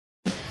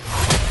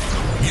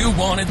You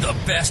wanted the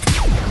best.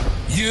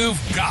 You've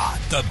got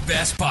the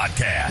best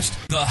podcast.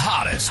 The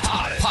hottest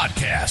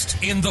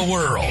podcast in the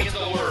world.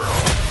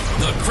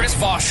 The Chris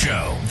Voss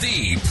Show.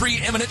 The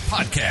preeminent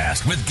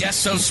podcast with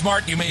guests so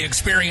smart you may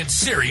experience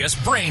serious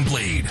brain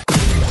bleed.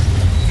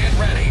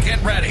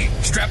 Get ready.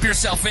 Strap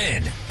yourself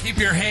in. Keep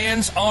your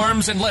hands,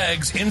 arms, and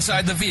legs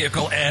inside the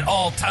vehicle at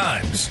all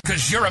times,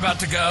 because you're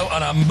about to go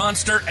on a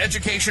monster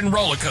education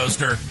roller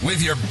coaster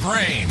with your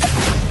brain.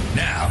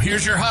 Now,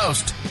 here's your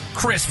host,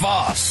 Chris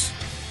Voss.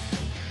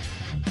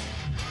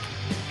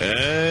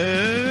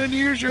 And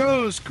here's your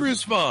host,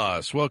 Chris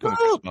Voss. Welcome to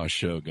the Chris Voss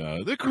Show,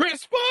 guys. The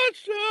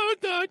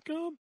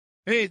ChrisVossShow.com.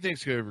 Hey,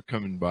 thanks for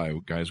coming by,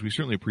 guys. We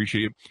certainly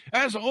appreciate it.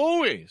 As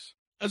always,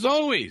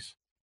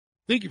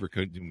 thank you for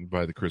coming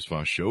by the Chris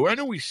Voss Show. I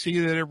know we say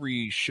that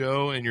every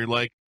show, and you're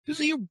like, does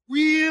he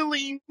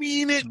really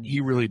mean it?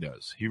 He really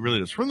does. He really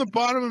does. From the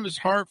bottom of his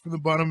heart, from the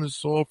bottom of his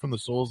soul, from the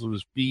soles of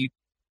his feet.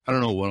 I don't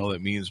know what all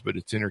that means, but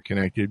it's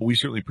interconnected. We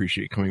certainly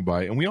appreciate coming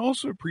by. And we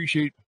also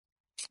appreciate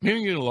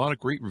maybe get a lot of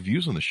great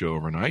reviews on the show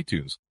over on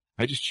iTunes.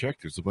 I just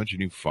checked. There's a bunch of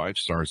new 5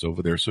 stars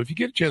over there. So if you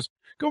get a chance,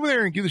 go over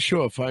there and give the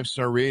show a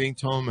 5-star rating.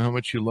 Tell them how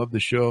much you love the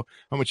show,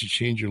 how much it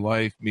changed your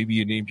life. Maybe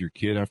you named your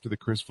kid after the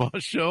Chris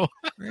Voss Show.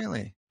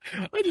 Really?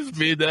 I just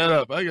made that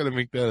up. I got to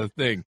make that a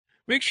thing.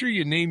 Make sure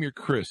you name your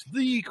Chris,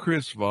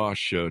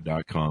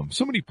 thechrisvossshow.com.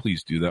 Somebody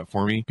please do that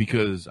for me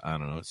because, I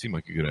don't know, it seemed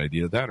like a good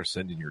idea. That or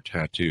send in your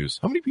tattoos.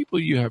 How many people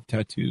do you have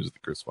tattoos at the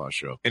Chris Voss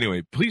Show?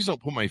 Anyway, please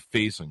don't put my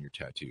face on your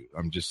tattoo.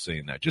 I'm just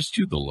saying that. Just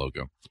do the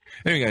logo.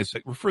 Anyway, guys,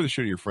 refer the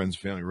show to your friends,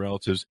 family,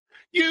 relatives.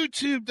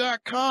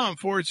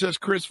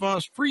 YouTube.com/Chris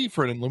Voss. Free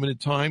for an unlimited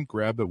time.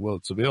 Grab it while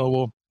it's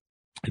available.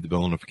 Hit the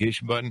bell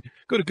notification button.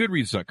 Go to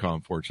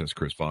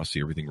goodreads.com/Chris Voss.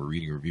 See everything we're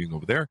reading and reviewing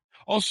over there.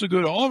 Also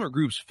go to all of our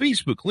groups,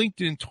 Facebook,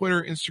 LinkedIn,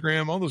 Twitter,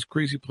 Instagram, all those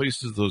crazy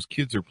places those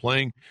kids are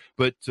playing.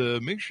 But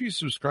make sure you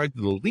subscribe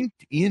to the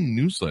LinkedIn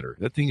newsletter.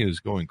 That thing is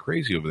going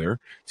crazy over there.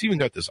 It's even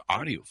got this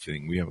audio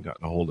thing we haven't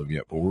gotten a hold of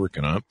yet, but we're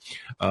working on it,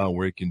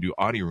 where it can do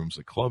audio rooms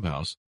like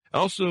Clubhouse.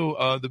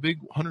 Also, the big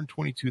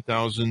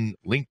 122,000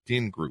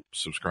 LinkedIn group.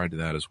 Subscribe to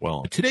that as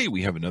well. Today,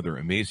 we have another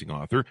amazing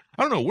author.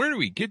 I don't know, where do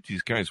we get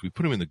these guys? We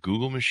put them in the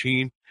Google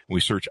machine, and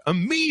we search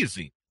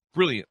amazing,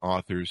 brilliant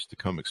authors to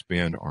come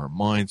expand our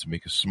minds,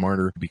 make us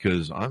smarter,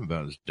 because I'm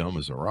about as dumb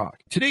as a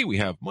rock. Today, we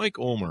have Mike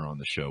Ulmer on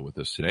the show with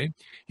us today.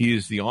 He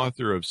is the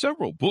author of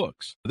several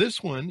books.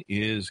 This one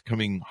is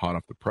coming hot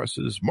off the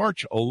presses,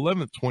 March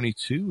 11th,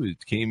 22.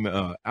 It came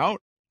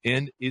out,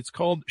 and it's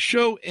called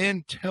Show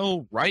and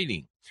Tell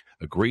Writing.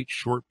 A great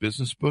short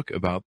business book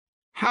about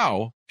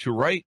how to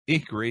write a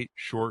great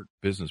short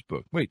business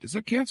book. Wait, does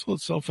that cancel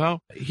itself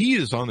out? He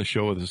is on the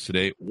show with us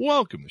today.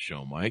 Welcome to the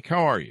show, Mike.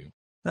 How are you?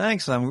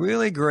 Thanks. I'm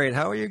really great.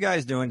 How are you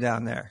guys doing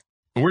down there?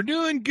 We're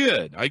doing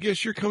good. I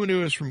guess you're coming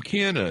to us from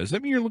Canada. Does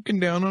that mean you're looking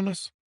down on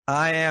us?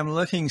 I am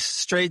looking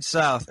straight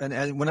south,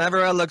 and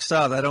whenever I look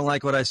south, I don't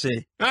like what I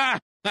see.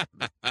 Bunch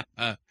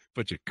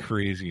of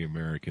crazy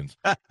Americans.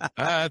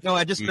 No,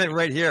 I just meant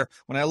right here.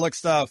 When I look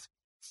south,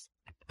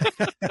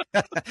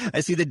 I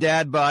see the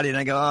dad body, and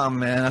I go, oh,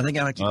 man, I think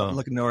I'm going to keep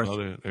looking north.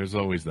 Well, there's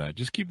always that.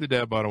 Just keep the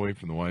dad bod away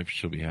from the wife.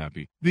 She'll be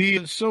happy.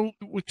 So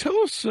tell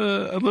us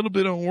a little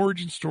bit of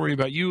origin story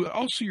about you,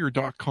 also your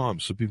 .com,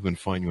 so people can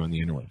find you on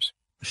the interwebs.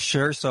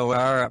 Sure. So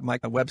my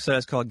website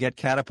is called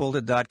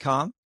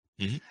getcatapulted.com.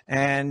 Mm-hmm.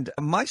 And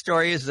my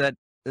story is that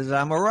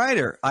I'm a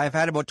writer. I've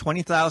had about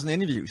 20,000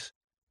 interviews.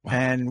 Wow.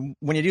 And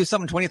when you do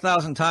something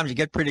 20,000 times, you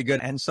get pretty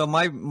good. And so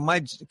my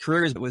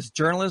career was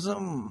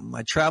journalism.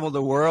 I traveled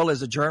the world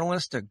as a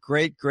journalist, a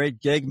great, great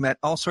gig, met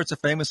all sorts of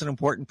famous and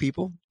important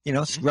people,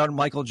 around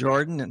Michael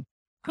Jordan and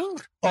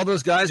all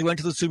those guys who went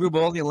to the Super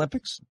Bowl, the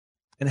Olympics,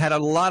 and had a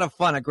lot of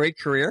fun, a great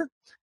career.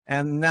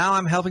 And now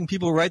I'm helping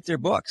people write their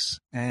books.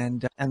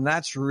 And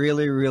that's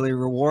really, really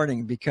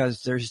rewarding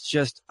because there's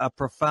just a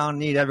profound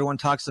need. Everyone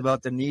talks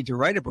about the need to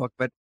write a book,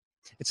 but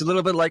it's a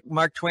little bit like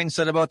Mark Twain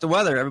said about the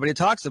weather. Everybody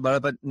talks about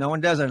it, but no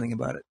one does anything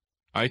about it.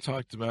 I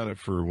talked about it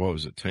for,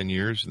 10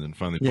 years, and then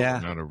finally put it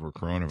out over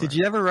coronavirus. Did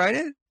you ever write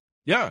it?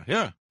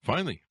 Yeah.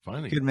 Finally.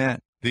 Good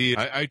man.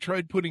 I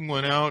tried putting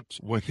one out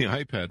when the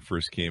iPad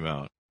first came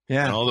out.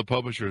 Yeah. And all the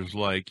publishers were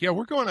like,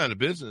 we're going out of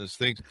business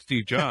thanks to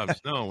Steve Jobs.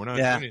 No, we're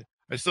not doing it.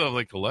 I still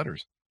have the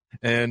letters.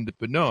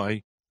 But no,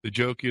 the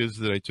joke is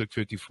that I took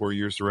 54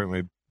 years to write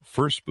my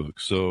first book,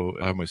 so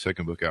I have my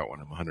second book out when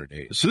I'm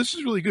 108. So this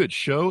is really good.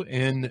 Show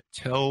and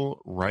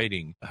tell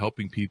writing,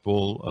 helping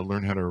people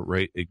learn how to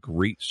write a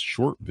great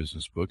short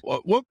business book.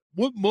 What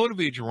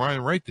motivated you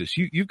to write this?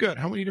 You've got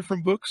how many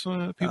different books?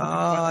 I think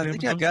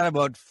I got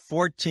about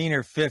 14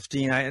 or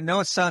 15. I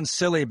know it sounds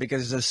silly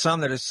because there's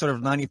some that is sort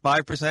of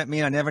 95%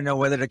 me. I never know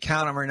whether to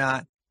count them or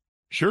not.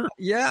 Sure.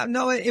 Yeah,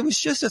 no, it was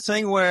just a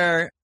thing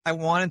where I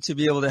wanted to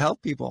be able to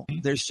help people.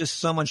 There's just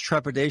so much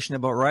trepidation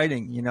about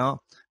writing,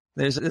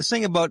 There's this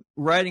thing about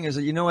writing is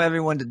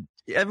that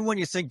everyone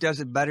you think does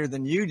it better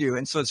than you do.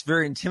 And so it's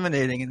very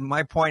intimidating. And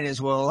my point is,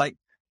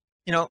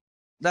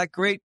 that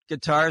great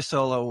guitar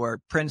solo where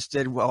Prince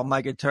did, While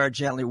My Guitar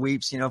Gently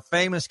Weeps,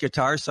 famous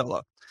guitar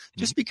solo.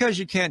 Just because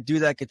you can't do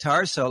that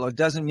guitar solo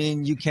doesn't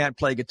mean you can't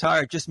play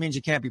guitar. It just means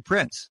you can't be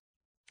Prince.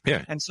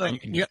 Yeah. And so you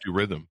can just do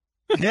rhythm.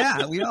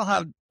 yeah, we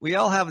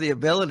all have the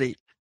ability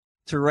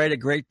to write a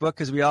great book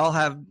because we all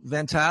have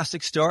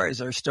fantastic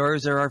stories. Our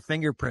stories are our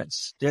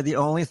fingerprints. They're the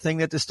only thing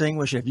that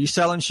distinguish. If you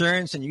sell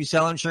insurance and you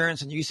sell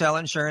insurance and you sell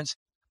insurance,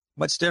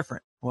 what's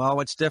different? Well,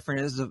 what's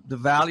different is the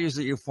values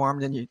that you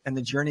formed and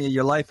the journey of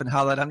your life and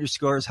how that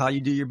underscores how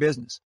you do your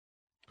business.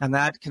 And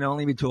that can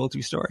only be told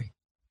through story.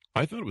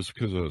 I thought it was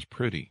because I was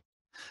pretty.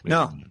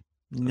 No.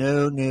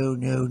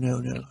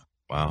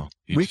 Wow.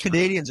 We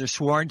Canadians are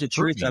sworn to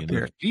truth up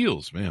here.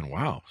 Feels, man.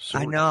 Wow.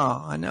 I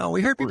know.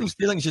 We hurt people's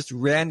feelings just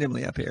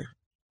randomly up here.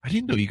 I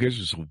didn't know you guys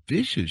are so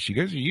vicious. You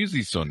guys are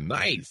usually so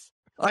nice.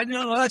 I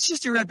know. That's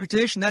just your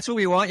reputation. That's what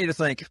we want you to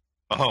think.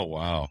 Oh,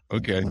 wow.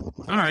 Okay.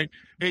 All right.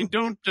 Hey,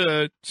 don't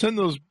send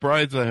those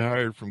brides I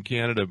hired from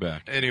Canada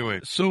back.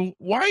 Anyway, so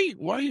why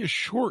a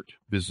short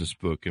business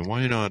book and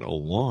why not a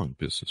long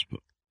business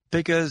book?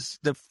 Because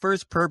the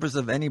first purpose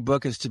of any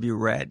book is to be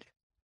read.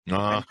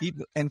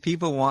 And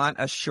people want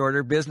a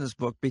shorter business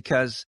book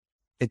because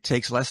it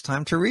takes less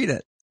time to read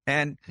it.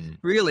 And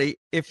really,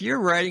 if you're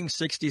writing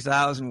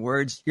 60,000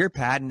 words, you're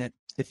padding it.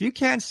 If you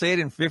can't say it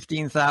in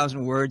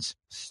 15,000 words,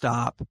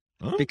 stop.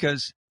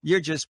 Because you're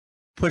just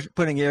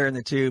putting air in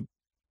the tube.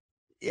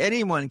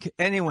 Anyone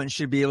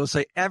should be able to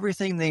say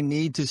everything they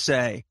need to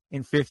say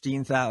in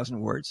 15,000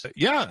 words.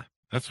 Yeah,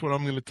 that's what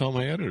I'm going to tell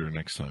my editor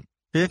next time.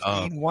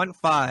 15.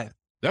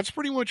 That's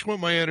pretty much what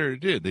my editor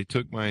did. They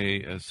took my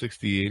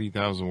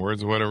 80,000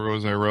 words or whatever it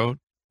was I wrote,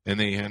 and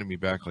they handed me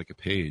back like a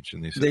page.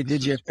 And they said, they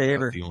did you a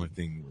favor. The only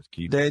thing was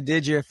keeping. They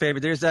did you a favor.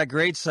 There's that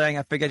great saying,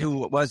 I forget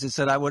who it was, that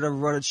said, I would have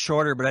wrote it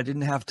shorter, but I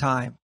didn't have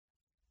time.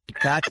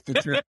 That's the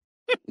truth.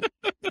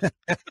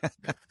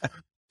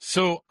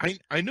 So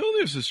I know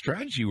there's a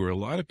strategy where a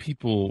lot of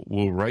people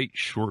will write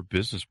short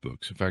business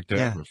books. In fact, I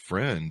have a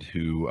friend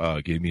who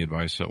gave me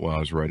advice while I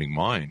was writing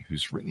mine,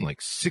 who's written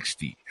like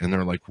 60, and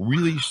they're like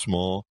really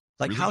small.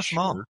 Like really how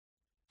small? short,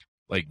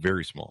 like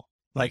very small.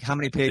 Like how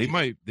many pages?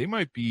 They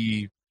might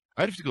be.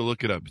 I'd have to go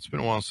look it up. It's been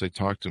a while since I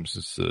talked to him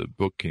since the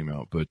book came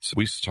out, but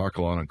we used to talk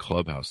a lot on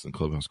Clubhouse, and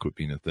Clubhouse quit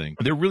being a thing.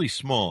 They're really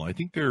small. I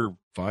think they're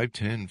 5,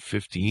 10,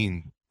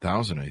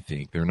 15,000. I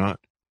think they're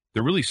not.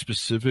 They're really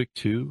specific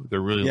too.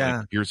 They're really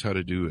like, here's how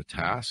to do a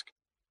task.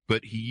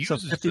 But he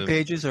uses 50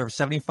 pages or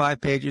 75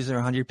 pages or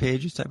 100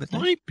 pages type of thing.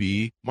 Might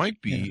be.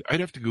 Yeah.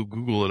 I'd have to go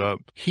Google it up.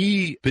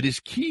 But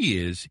his key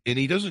is, and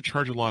he doesn't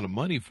charge a lot of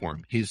money for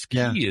him. His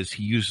key is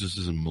he uses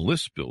them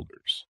list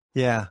builders.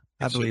 Yeah,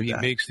 I believe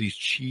that. He makes these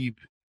cheap,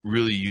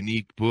 really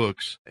unique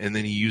books, and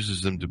then he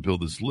uses them to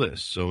build his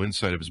list. So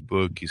inside of his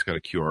book, he's got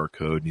a QR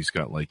code, and he's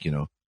got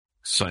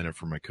sign up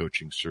for my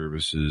coaching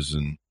services,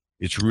 and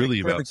it's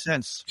really about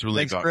sense. It's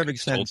really Makes about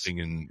consulting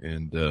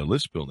and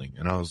list building.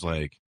 And I was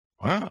like,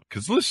 wow,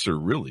 because lists are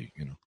really,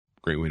 a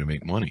great way to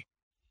make money.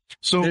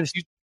 So go ahead.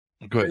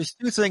 There's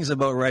two things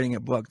about writing a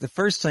book. The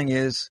first thing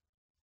is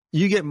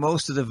you get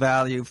most of the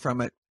value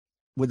from it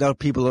without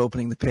people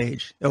opening the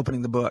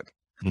book.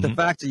 Mm-hmm. The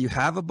fact that you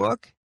have a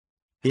book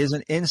is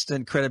an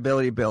instant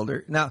credibility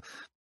builder. Now,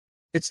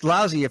 it's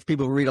lousy if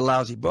people read a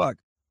lousy book.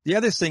 The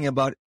other thing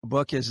about a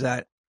book is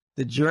that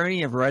the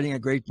journey of writing a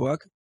great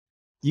book,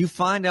 you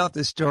find out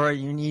the story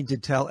you need to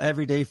tell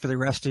every day for the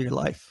rest of your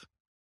life.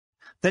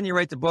 Then you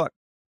write the book.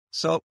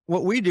 So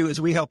what we do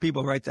is we help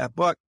people write that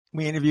book.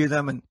 We interview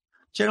them, and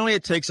generally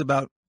it takes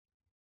about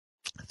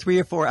 3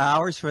 or 4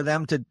 hours for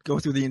them to go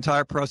through the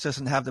entire process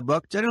and have the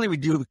book. Generally, we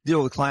do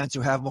deal with clients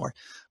who have more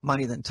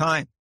money than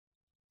time.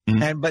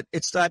 Mm-hmm. But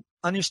it's that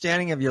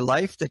understanding of your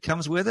life that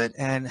comes with it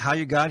and how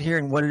you got here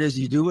and what it is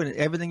you do, and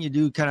everything you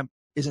do kind of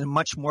is in a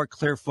much more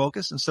clear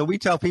focus. And so we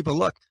tell people,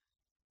 look,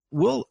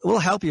 we'll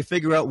help you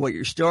figure out what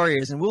your story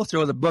is, and we'll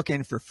throw the book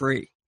in for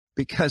free.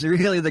 Because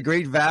really the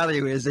great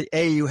value is that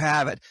A, you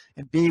have it,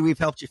 and B, we've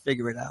helped you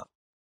figure it out.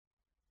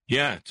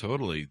 Yeah,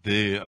 totally.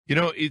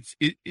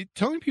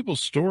 Telling people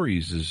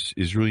stories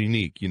is really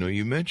unique.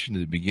 You mentioned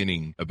at the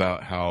beginning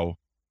about how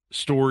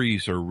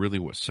stories are really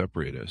what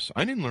separate us.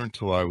 I didn't learn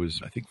till I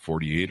was, I think,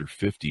 48 or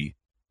 50,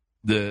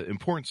 the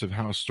importance of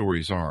how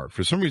stories are.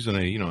 For some reason,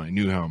 I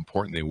knew how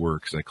important they were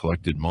because I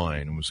collected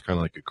mine and was kind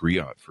of like a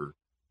griot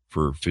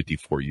for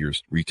 54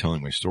 years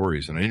retelling my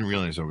stories. And I didn't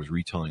realize I was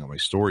retelling all my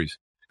stories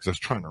because I was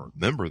trying to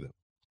remember them.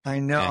 I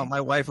know.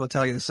 My wife will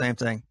tell you the same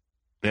thing.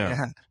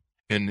 Yeah.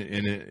 And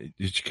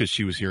it's because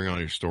she was hearing all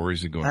your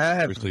stories and going,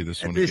 seriously,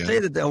 this one again. They say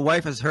that the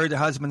wife has heard the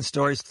husband's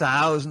stories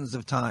thousands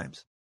of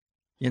times,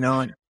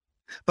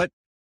 But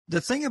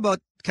the thing about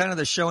kind of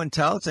the show and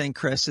tell thing,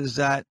 Chris, is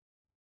that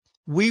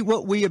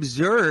what we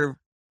observe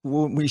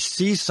when we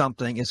see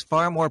something is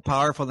far more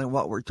powerful than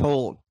what we're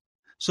told.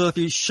 So if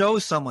you show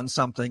someone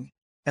something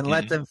and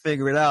let them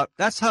figure it out,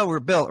 that's how we're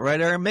built,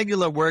 right? Our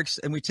amygdala works,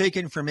 and we take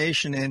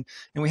information in,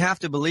 and we have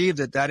to believe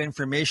that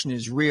information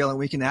is real and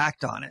we can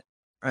act on it,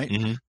 right?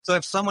 Mm-hmm. So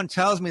if someone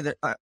tells me that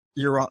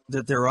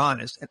that they're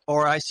honest,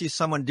 or I see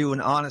someone do an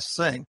honest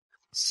thing,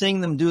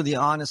 seeing them do the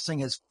honest thing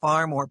has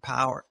far more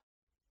power.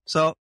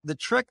 So the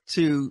trick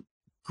to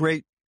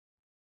great,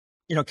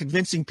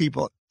 convincing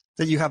people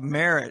that you have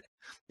merit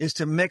is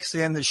to mix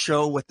in the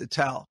show with the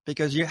tell,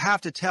 because you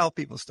have to tell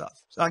people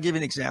stuff. So I'll give you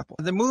an example.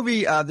 The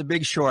movie The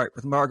Big Short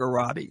with Margot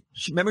Robbie.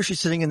 Remember she's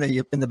sitting in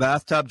the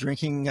bathtub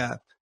drinking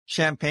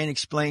champagne,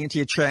 explaining to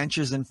you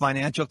trenches and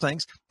financial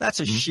things. That's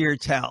a sheer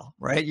tell,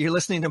 right? You're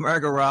listening to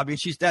Margot Robbie.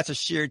 That's a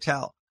sheer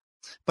tell.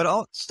 But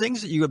all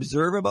things that you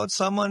observe about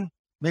someone,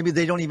 maybe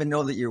they don't even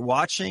know that you're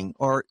watching,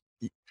 or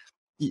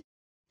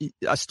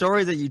a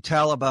story that you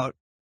tell about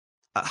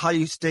how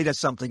you stayed at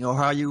something, or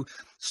how you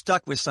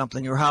stuck with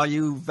something, or how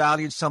you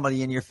valued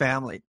somebody in your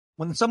family.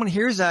 When someone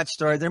hears that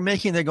story,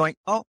 they're going,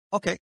 oh,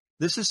 okay,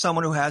 this is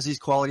someone who has these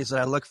qualities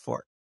that I look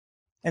for.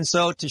 And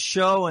so to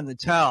show and the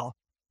tell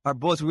are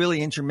both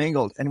really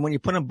intermingled. And when you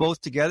put them both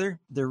together,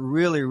 they're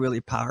really, really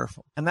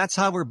powerful. And that's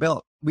how we're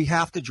built. We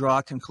have to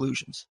draw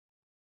conclusions.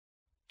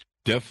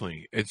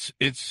 Definitely. It's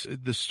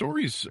the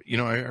stories,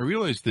 I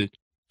realize that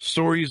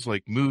stories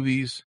like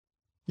movies,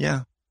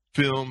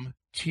 film,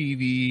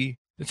 TV,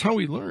 it's how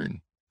we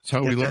learn. It's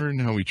how we learn,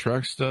 how we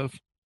track stuff.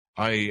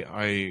 I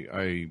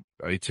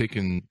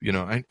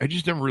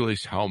just never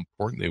realized how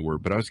important they were,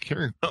 but I was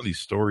carrying out these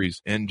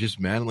stories and just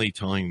madly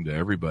telling them to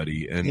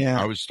everybody. And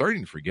I was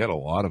starting to forget a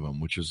lot of them,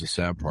 which is the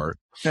sad part.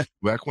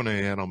 Back when I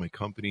had all my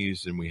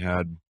companies and we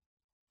had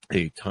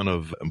a ton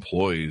of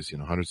employees,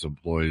 hundreds of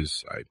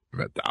employees, I've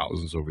had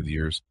thousands over the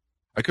years.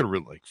 I could have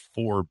written like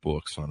 4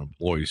 books on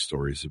employee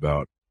stories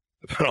about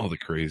all the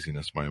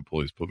craziness my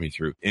employees put me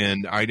through.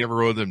 And I never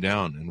wrote them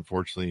down. And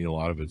unfortunately, a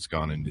lot of it's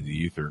gone into the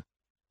ether.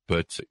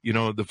 But,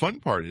 the fun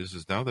part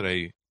is now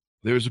that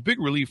there was a big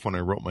relief when I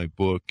wrote my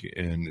book,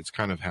 and it's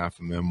kind of half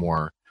a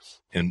memoir,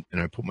 and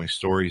I put my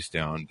stories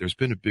down. There's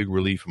been a big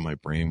relief in my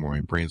brain where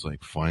my brain's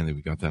like, finally,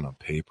 we got that on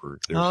paper.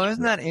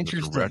 Isn't that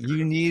interesting?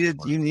 You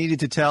needed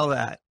to tell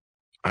that.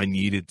 I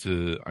needed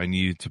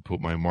to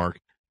put my mark.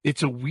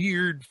 It's a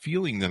weird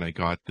feeling that I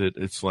got, that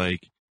it's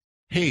like,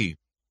 hey,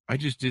 I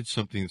just did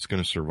something that's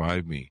going to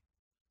survive me.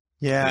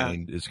 Yeah.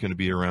 And it's going to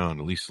be around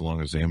at least as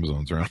long as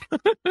Amazon's around.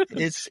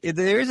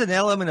 There is an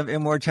element of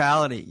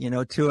immortality,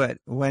 to it.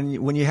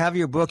 When you have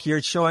your book,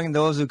 you're showing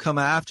those who come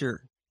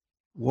after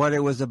what it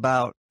was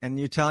about, and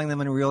you're telling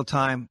them in real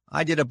time.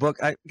 I did a book.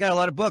 I got a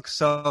lot of books,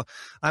 so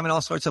I'm in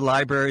all sorts of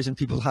libraries and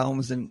people's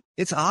homes, and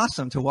it's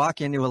awesome to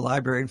walk into a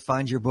library and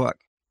find your book.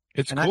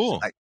 It's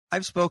cool.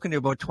 I've spoken to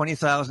about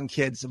 20,000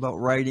 kids about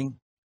writing,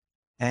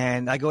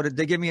 and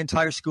they give me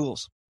entire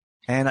schools.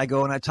 And I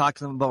go and I talk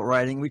to them about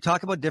writing. We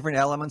talk about different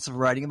elements of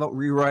writing, about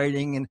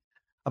rewriting and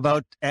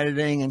about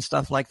editing and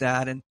stuff like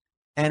that. And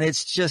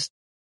it's just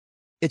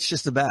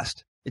the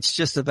best. It's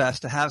just the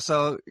best to have.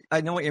 So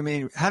I know what you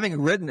mean.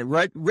 Having written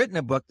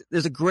a book,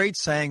 there's a great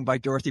saying by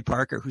Dorothy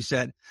Parker who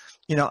said,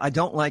 I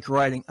don't like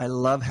writing. I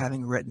love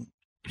having written.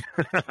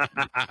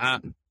 Yeah,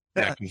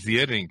 because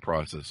the editing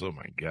process, oh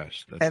my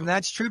gosh.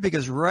 That's true,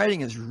 because writing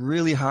is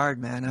really hard,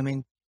 man. I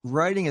mean,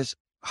 writing is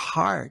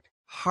hard,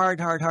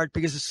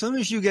 because as soon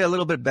as you get a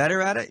little bit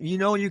better at it,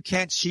 you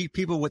can't cheat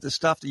people with the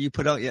stuff that you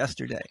put out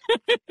yesterday.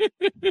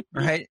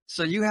 Right?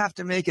 So you have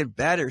to make it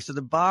better. So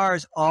the bar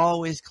is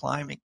always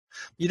climbing.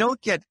 You don't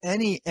get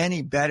any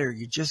better.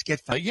 You just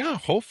get faster. Yeah,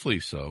 hopefully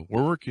so.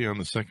 We're working on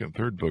the second,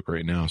 third book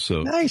right now.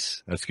 So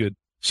nice. That's good.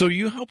 So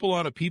you help a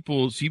lot of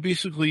people. So you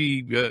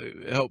basically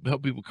help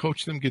people,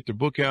 coach them, get their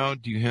book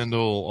out. Do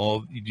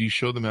you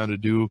show them how to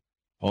do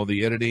all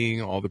the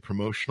editing, all the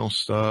promotional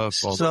stuff?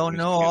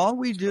 All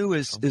we do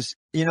is there's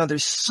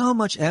so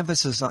much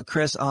emphasis on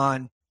Chris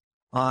on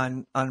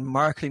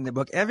marketing the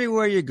book.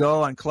 Everywhere you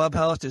go on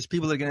Clubhouse, there's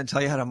people that are going to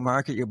tell you how to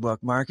market your book.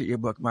 We're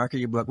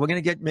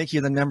going to make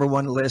you the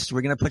 #1 list.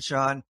 We're going to put you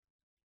on,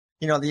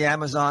 the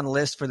Amazon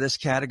list for this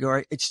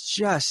category. It's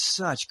just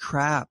such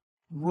crap.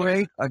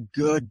 Write a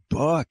good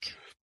book.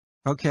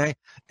 Okay.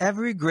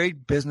 Every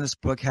great business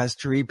book has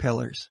 3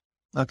 pillars.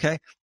 Okay.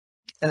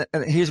 And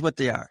here's what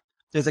they are.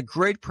 There's a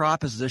great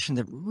proposition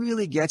that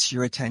really gets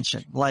your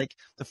attention, like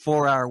the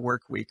 4-hour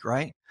work week,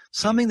 right?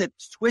 Something that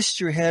twists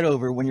your head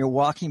over when you're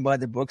walking by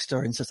the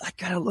bookstore and says, I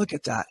got to look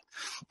at that.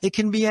 It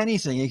can be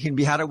anything. It can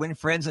be How to Win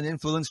Friends and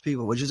Influence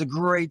People, which is a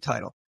great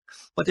title.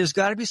 But there's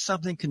got to be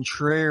something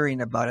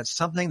contrarian about it,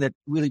 something that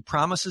really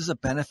promises a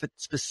benefit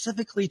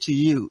specifically to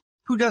you.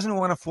 Who doesn't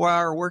want a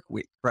 4-hour work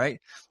week,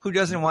 right? Who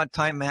doesn't want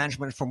Time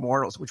Management for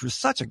Mortals, which was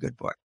such a good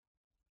book?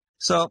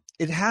 So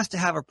it has to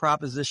have a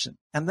proposition,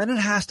 and then it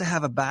has to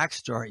have a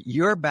backstory,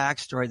 your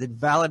backstory that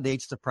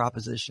validates the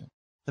proposition.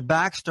 The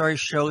backstory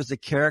shows the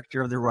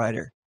character of the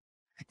writer.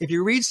 If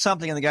you read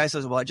something and the guy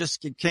says, well, it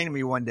just came to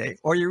me one day,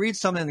 or you read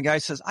something and the guy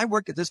says, I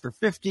worked at this for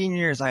 15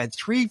 years. I had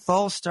 3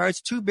 false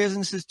starts, 2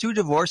 businesses, 2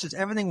 divorces.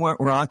 Everything went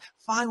wrong.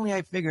 Finally,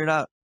 I figured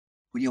out,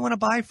 who do you want to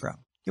buy from?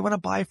 You want to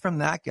buy from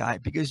that guy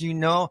because you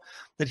know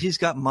that he's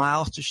got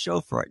miles to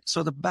show for it.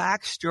 So the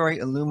backstory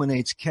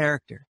illuminates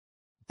character.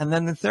 And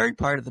then the third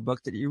part of the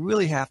book that you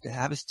really have to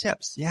have is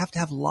tips. You have to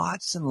have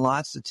lots and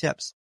lots of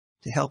tips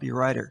to help your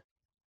writer.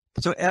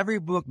 So every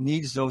book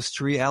needs those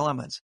 3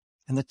 elements.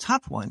 And the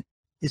tough one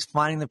is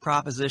finding the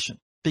proposition,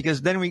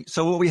 because then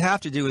so what we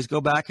have to do is go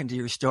back into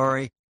your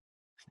story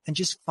and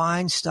just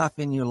find stuff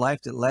in your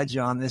life that led you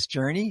on this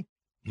journey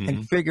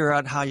and figure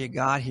out how you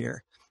got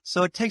here.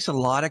 So it takes a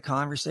lot of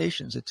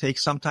conversations. It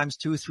takes sometimes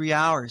 2 or 3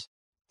 hours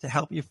to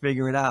help you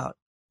figure it out.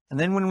 And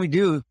then when we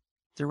do,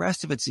 the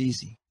rest of it's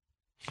easy.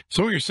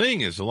 So what you're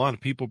saying is a lot of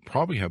people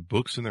probably have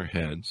books in their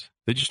heads.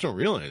 They just don't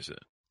realize it.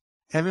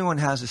 Everyone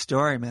has a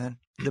story, man.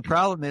 The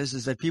problem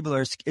is that people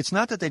are, it's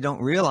not that they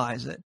don't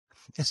realize it.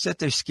 It's that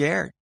they're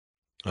scared.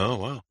 Oh,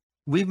 wow.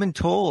 We've been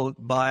told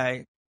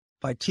by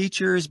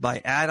teachers,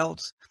 by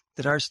adults,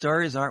 that our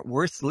stories aren't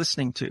worth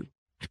listening to.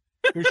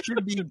 There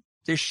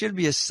should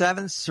be a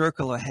 7th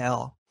circle of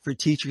hell for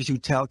teachers who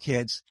tell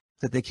kids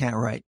that they can't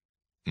write,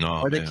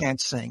 or they can't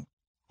sing,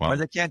 or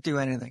they can't do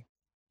anything.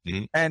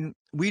 Mm-hmm. And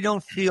we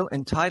don't feel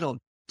entitled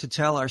to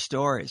tell our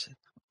stories.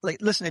 Like,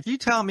 listen,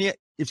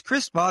 if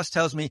Chris Voss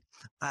tells me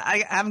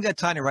I haven't got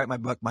time to write my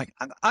book, Mike,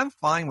 I'm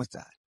fine with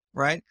that,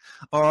 right?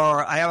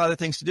 Or I have other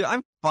things to do.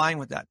 I'm fine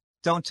with that.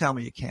 Don't tell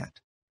me you can't,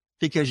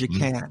 because you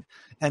can,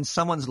 and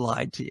someone's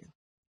lied to you.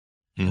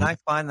 And I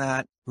find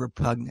that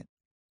repugnant.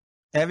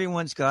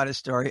 Everyone's got a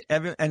story.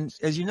 And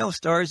as you know,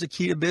 stories are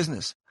key to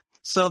business.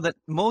 So that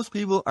most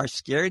people are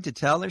scared to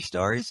tell their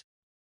stories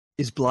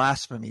is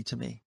blasphemy to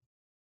me.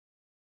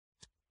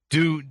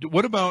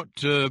 What about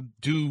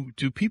do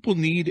people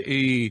need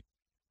a?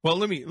 Well,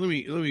 let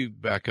me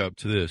back up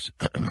to this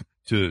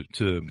to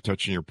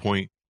touch on your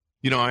point.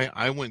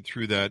 I went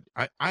through that.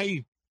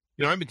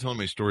 I've been telling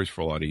my stories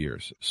for a lot of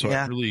years, so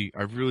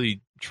I've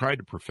really tried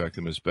to perfect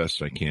them as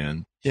best I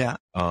can. Yeah.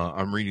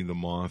 I'm reading the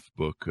Moth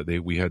book.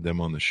 We had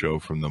them on the show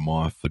from the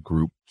Moth, the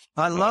group.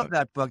 I love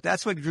that book.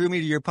 That's what drew me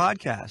to your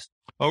podcast.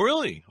 Oh,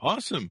 really?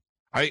 Awesome.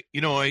 I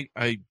like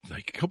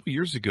a couple of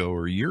years ago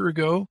or a year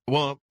ago.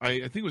 Well, I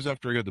think it was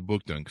after I got the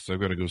book done, because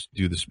I've got to go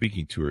do the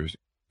speaking tours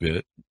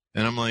bit.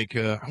 And I'm like,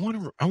 I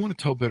want to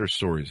tell better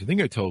stories. I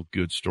think I tell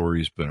good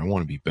stories, but I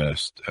want to be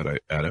best at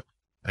it.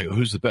 I go,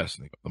 who's the best?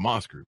 And they go, the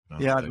Moth group.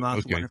 Yeah, the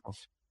Moth's wonderful.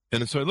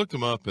 And so I looked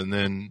them up, and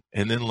then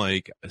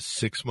like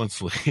 6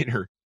 months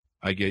later,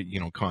 I get,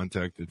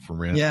 contacted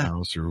from Random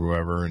House or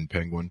whoever and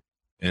Penguin.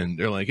 And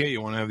they're like, hey,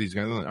 you want to have these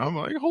guys? I'm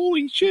like,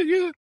 holy shit,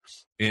 yeah.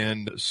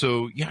 And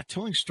so,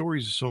 telling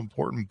stories is so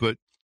important. But,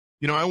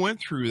 I went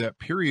through that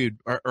period,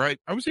 I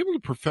was able to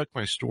perfect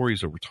my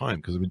stories over time,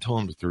 because I've been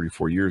telling them for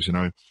 34 years.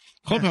 And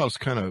Clubhouse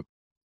kind of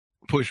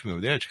pushed me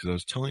over the edge, because I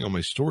was telling all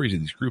my stories to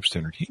these groups to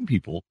entertain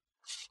people.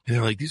 And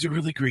they're like, these are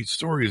really great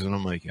stories. And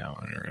I'm like, yeah,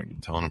 I've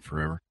been telling them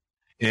forever.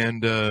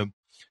 And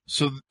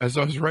so as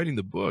I was writing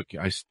the book,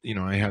 I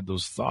had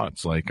those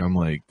thoughts. I'm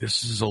like,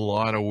 this is a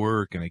lot of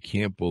work, and I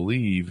can't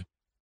believe,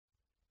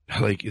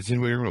 is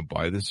anybody going to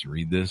buy this and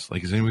read this?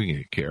 Is anybody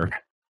going to care?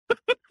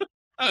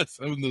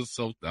 Some of those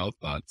self-doubt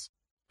thoughts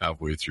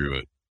halfway through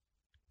it.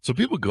 So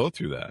people go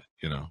through that,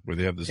 where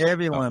they have this.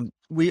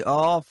 We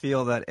all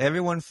feel that.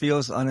 Everyone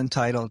feels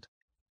unentitled.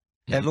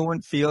 Mm-hmm.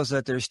 Everyone feels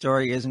that their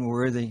story isn't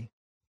worthy.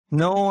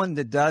 No one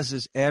that does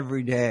this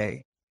every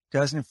day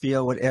doesn't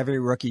feel what every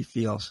rookie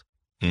feels.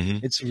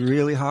 Mm-hmm. It's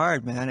really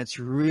hard, man.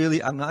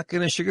 I'm not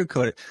going to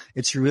sugarcoat it.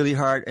 It's really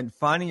hard. And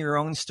finding your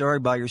own story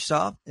by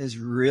yourself is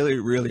really,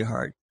 really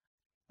hard.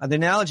 The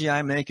analogy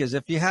I make is,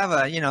 if you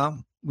have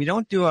we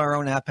don't do our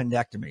own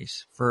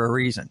appendectomies for a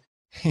reason.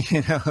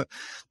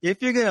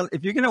 If you're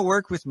going to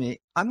work with me,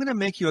 I'm going to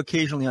make you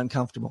occasionally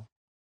uncomfortable.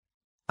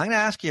 I'm going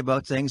to ask you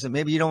about things that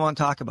maybe you don't want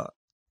to talk about,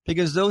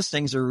 because those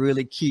things are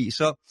really key.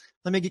 So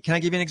can I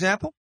give you an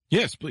example?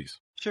 Yes, please.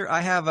 Sure.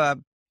 I have a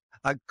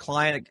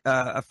client,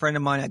 a friend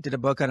of mine. I did a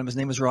book on him. His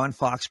name is Ron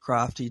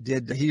Foxcroft. He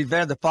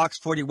invented the Fox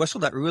 40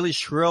 whistle, that really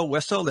shrill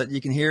whistle that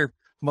you can hear.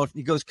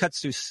 He cuts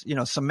through,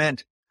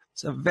 cement.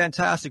 It's a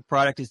fantastic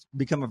product. He's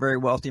become a very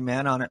wealthy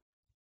man on it.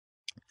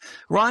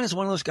 Ron is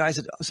one of those guys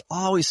that was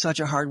always such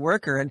a hard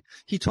worker. And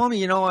he told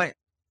me, I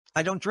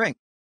don't drink.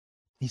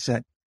 He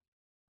said,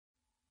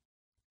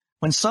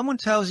 when someone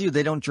tells you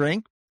they don't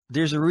drink,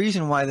 there's a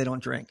reason why they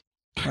don't drink,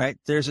 right?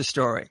 There's a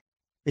story.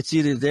 It's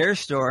either their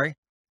story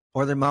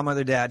or their mom or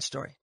their dad's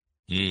story.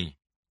 Mm.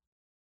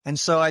 And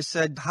so I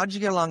said, how'd you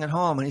get along at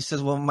home? And he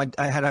says, well,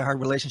 I had a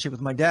hard relationship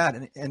with my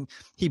dad, and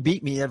he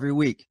beat me every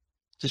week.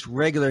 Just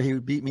regular, he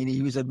would beat me. And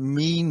he was a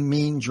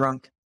mean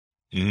drunk.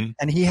 Mm-hmm.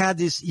 And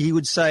he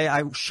would say,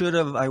 I should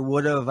have, I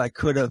would have, I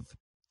could have.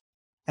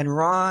 And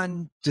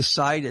Ron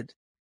decided,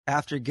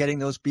 after getting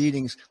those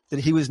beatings, that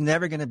he was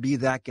never going to be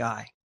that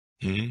guy.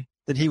 Mm-hmm.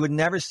 That he would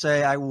never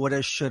say, I would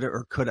have, should have,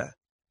 or could have.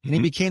 And he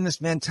became this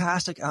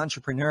fantastic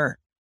entrepreneur.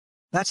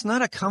 That's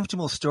not a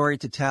comfortable story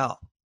to tell,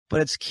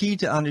 but it's key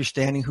to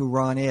understanding who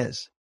Ron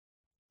is.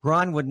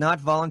 Ron would not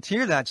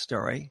volunteer that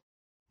story.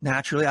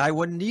 Naturally, I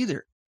wouldn't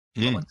either.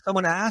 But when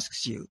someone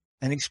asks you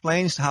and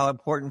explains how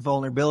important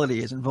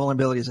vulnerability is, and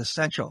vulnerability is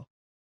essential,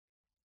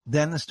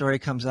 then the story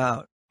comes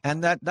out.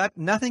 And that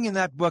nothing in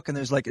that book, and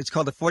it's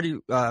called the 40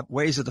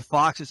 Ways of the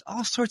Fox. There's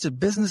all sorts of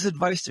business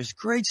advice. There's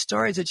great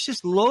stories. It's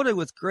just loaded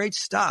with great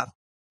stuff.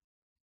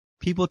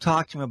 People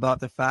talk to him about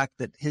the fact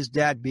that his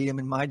dad beat him,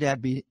 and my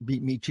dad beat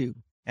me too.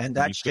 And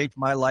that shaped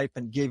my life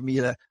and gave me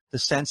the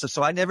sense of,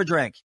 so I never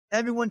drank.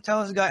 Everyone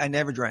tells a guy, I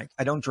never drank.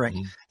 I don't drink.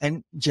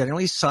 And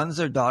generally, sons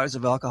or daughters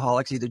of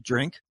alcoholics either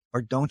drink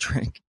or don't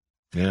drink.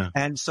 Yeah.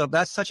 And so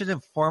that's such an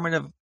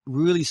informative,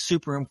 really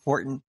super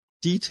important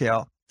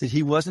detail that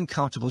he wasn't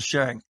comfortable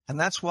sharing. And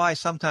that's why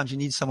sometimes you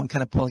need someone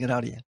kind of pulling it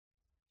out of you.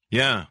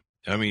 Yeah.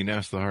 I mean,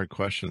 ask the hard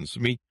questions.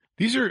 I mean,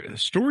 these are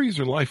stories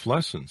or life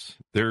lessons.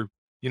 They're,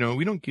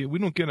 we don't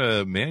get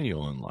a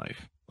manual in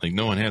life. Like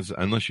no one has,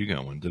 unless you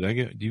got one. Do you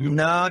get one?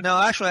 No,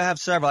 actually I have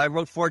several. I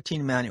wrote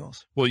 14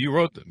 manuals. Well, you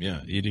wrote them.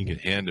 Yeah. You didn't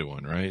get handed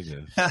one, right?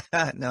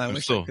 No, I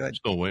wish I could.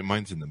 Still wait.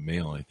 Mine's in the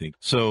mail, I think.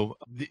 So,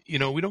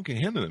 we don't get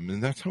handed them,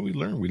 and that's how we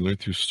learn. We learn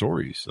through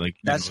stories. Like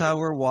that's how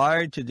we're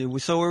wired to do.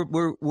 So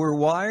we're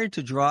wired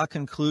to draw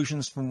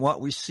conclusions from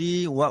what we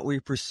see, what we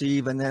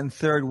perceive, and then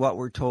third, what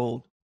we're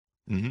told.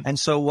 Mm-hmm. And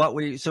so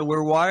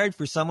we're wired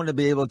for someone to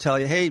be able to tell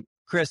you, hey,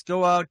 Chris,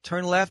 go out,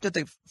 turn left at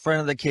the front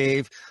of the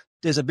cave.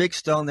 There's a big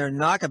stone there.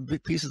 Knock a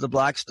big piece of the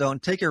black stone.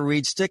 Take a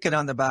reed, stick it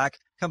on the back.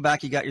 Come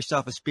back. You got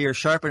yourself a spear.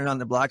 Sharpen it on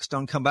the black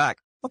stone. Come back.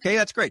 Okay,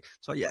 that's great.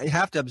 So you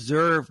have to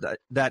observe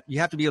that you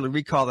have to be able to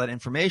recall that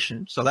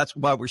information. So that's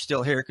why we're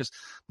still here, because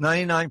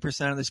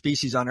 99% of the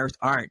species on Earth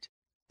aren't.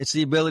 It's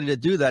the ability to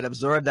do that,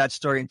 absorb that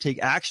story, and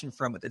take action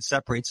from it that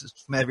separates us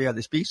from every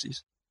other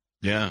species.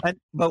 Yeah.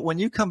 But when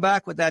you come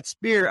back with that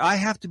spear, I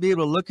have to be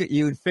able to look at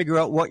you and figure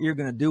out what you're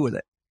going to do with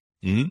it.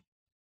 Mm-hmm.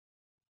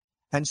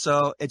 And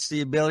so it's the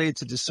ability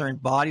to discern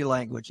body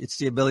language. It's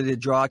the ability to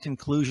draw a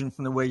conclusion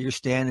from the way you're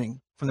standing,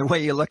 from the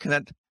way you're looking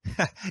at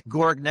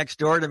Gorg next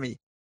door to me.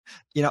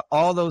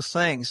 All those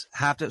things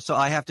so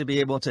I have to be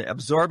able to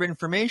absorb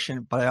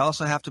information, but I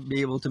also have to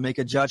be able to make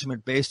a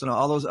judgment based on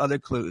all those other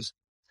clues.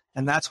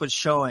 And that's what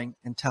showing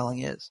and telling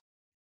is.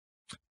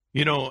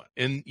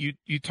 And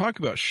you talk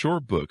about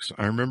short books.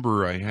 I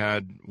remember I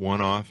had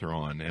one author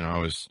on, and I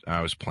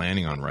was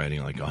planning on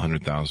writing like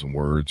 100,000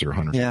 words or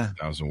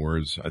 150,000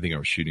 words. I think I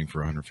was shooting for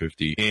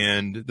 150.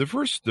 And the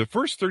first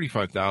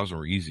 35,000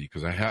 were easy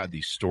because I had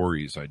these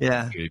stories I'd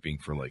been shaping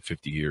for like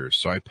 50 years.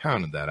 So I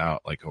pounded that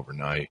out like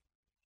overnight.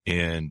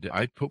 And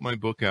I put my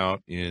book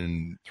out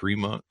in 3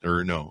 months,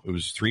 it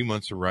was 3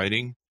 months of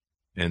writing,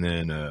 and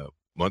then a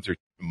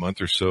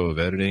month or so of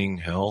editing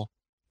hell.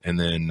 And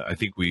then I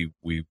think we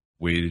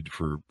waited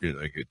for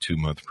like a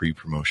 2-month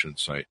pre-promotion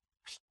site.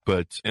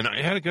 And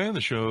I had a guy on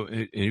the show,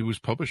 and he was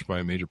published by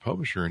a major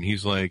publisher, and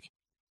he's like,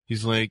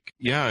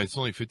 yeah, it's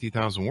only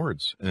 50,000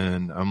 words.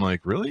 And I'm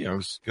like, really? I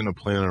was going to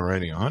plan on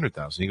writing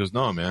 100,000. He goes,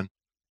 no, man.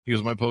 He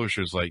goes, my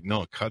publisher's like,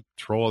 no,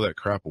 throw all that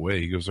crap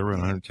away. He goes, I wrote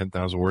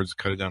 110,000 words,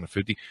 cut it down to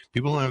 50.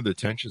 People don't have the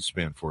attention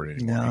span for it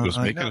anymore. He goes,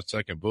 make it a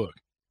second book.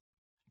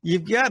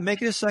 You've got to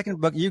make it a second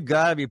book. You've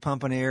got to be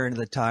pumping air into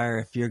the tire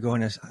if you're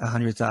going to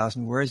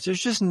 100,000 words. There's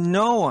just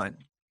no one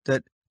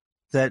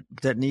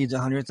that needs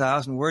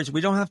 100,000 words.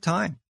 We don't have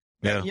time.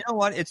 Yeah. You know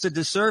what? It's a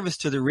disservice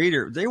to the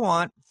reader. They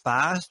want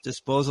fast,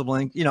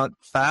 disposable,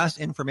 fast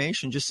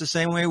information just the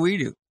same way we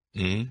do.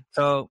 Mm-hmm.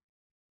 So,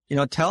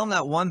 tell them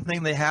that one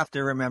thing they have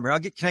to remember.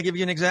 Can I give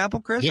you an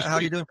example, Chris? Yes, How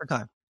are you doing for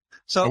time?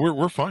 So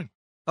we're fine.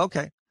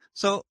 Okay.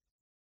 So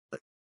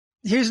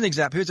here's an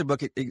example. Here's a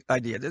book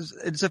idea.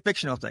 It's a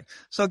fictional thing.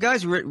 So a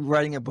guy's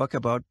writing a book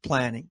about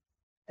planning,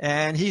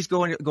 and he's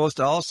goes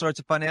to all sorts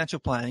of financial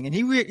planning, and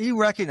he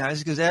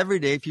recognizes, because every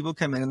day people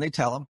come in and they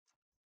tell him,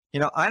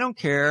 I don't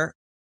care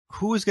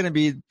who is going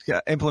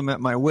to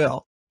implement my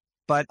will,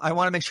 but I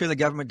want to make sure the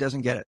government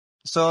doesn't get it.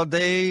 So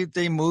they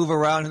move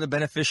around who the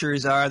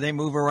beneficiaries are. They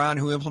move around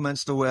who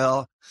implements the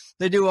will.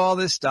 They do all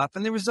this stuff,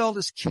 and the result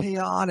is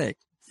chaotic.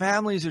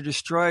 Families are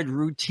destroyed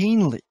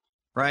routinely,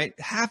 right?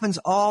 It happens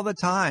all the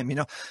time,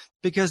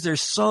 because they're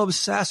so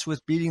obsessed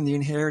with beating the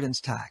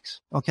inheritance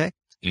tax. Okay.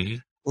 Mm-hmm.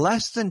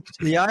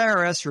 The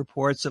IRS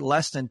reports that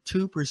less than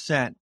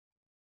 2%,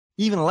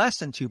 even less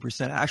than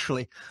 2%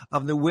 actually,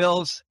 of the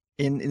wills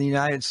in the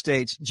United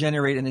States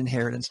generate an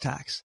inheritance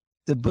tax.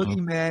 The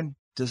boogeyman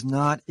does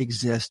not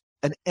exist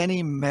at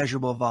any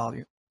measurable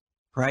volume,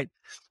 right?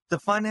 The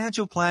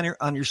financial planner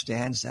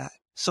understands that.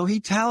 So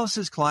he tells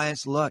his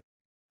clients, look,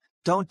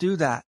 don't do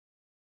that.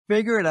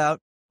 Figure it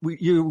out.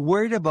 You're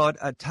worried about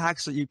a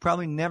tax that you're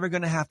probably never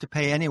going to have to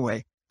pay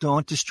anyway.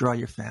 Don't destroy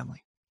your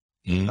family.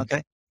 Mm-hmm.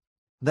 Okay.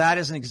 That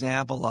is an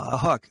example, a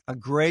hook, a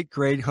great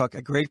hook,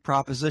 a great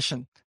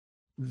proposition.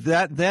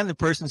 That then the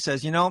person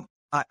says,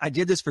 I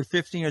did this for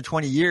 15 or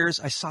 20 years.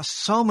 I saw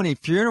so many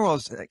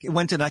funerals.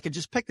 I could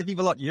just pick the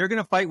people out. You're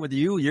going to fight with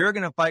you. You're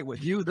going to fight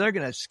with you. They're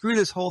going to screw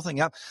this whole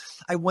thing up.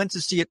 I went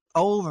to see it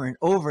over and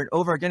over and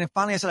over again. And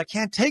finally I said, I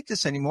can't take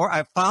this anymore.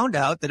 I found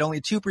out that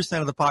only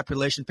 2% of the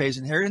population pays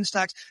inheritance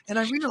tax. And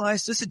I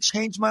realized this had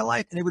changed my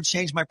life, and it would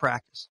change my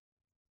practice.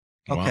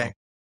 Okay. Wow.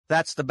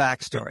 That's the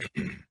backstory.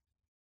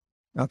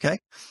 Okay.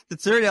 The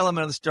third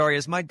element of the story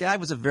is my dad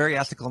was a very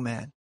ethical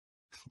man.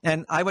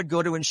 And I would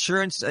go to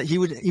insurance. He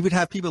would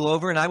have people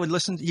over, and I would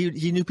listen.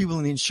 He knew people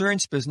in the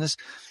insurance business,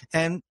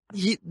 and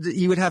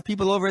he would have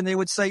people over, and they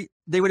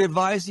would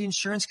advise the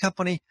insurance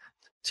company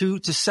to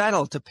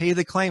settle, to pay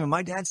the claim. And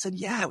my dad said,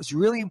 yeah, it was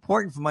really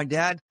important for my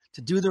dad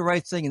to do the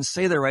right thing and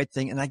say the right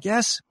thing. And I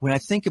guess when I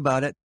think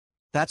about it,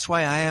 that's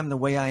why I am the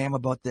way I am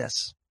about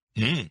this.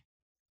 Mm.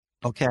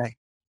 Okay.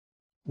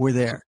 We're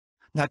there.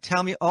 Now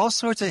tell me all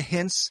sorts of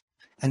hints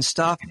and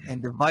stuff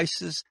and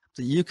devices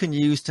that you can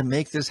use to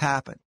make this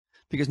happen.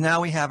 Because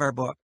now we have our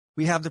book.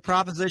 We have the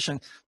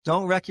proposition,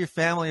 don't wreck your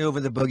family over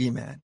the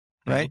boogeyman,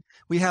 right?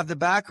 Mm-hmm. We have the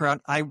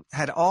background. I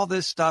had all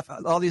this stuff,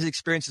 all these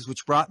experiences,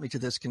 which brought me to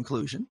this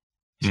conclusion.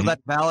 So mm-hmm.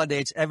 that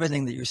validates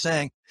everything that you're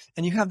saying.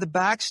 And you have the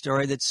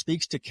backstory that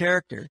speaks to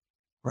character,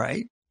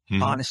 right?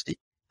 Mm-hmm. Honesty.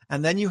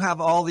 And then you have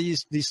all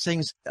these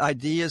things,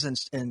 ideas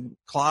and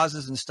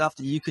clauses and stuff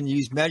that you can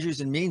use,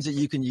 measures and means that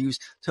you can use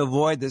to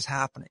avoid this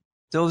happening.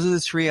 Those are the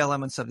three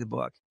elements of the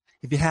book.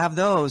 If you have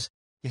those,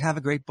 you have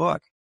a great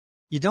book.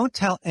 You don't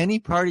tell any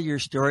part of your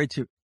story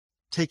to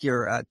take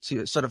your,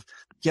 to sort of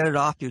get it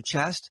off your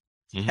chest.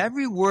 Mm-hmm.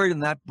 Every word in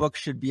that book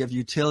should be of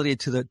utility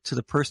to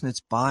the person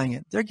that's buying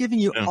it. They're giving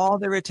you all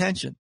their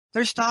attention.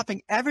 They're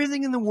stopping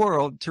everything in the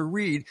world to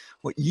read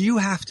what you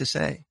have to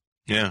say.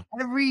 Yeah.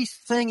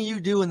 Everything you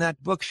do in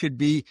that book should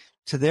be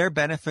to their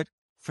benefit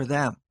for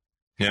them.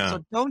 Yeah.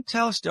 So don't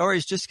tell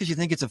stories just because you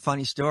think it's a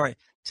funny story.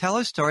 Tell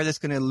a story that's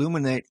going to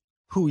illuminate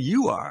who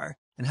you are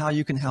and how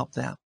you can help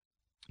them.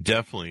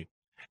 Definitely.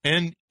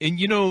 And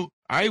you know,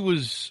 I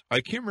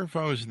can't remember if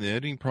I was in the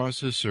editing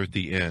process or at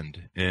the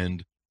end,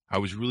 and I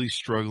was really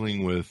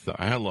struggling with,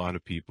 I had a lot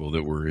of people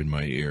that were in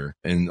my ear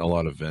and a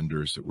lot of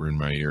vendors that were in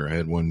my ear. I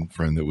had one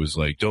friend that was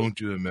like, don't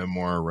do a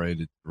memoir,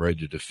 write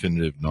a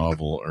definitive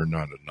novel, or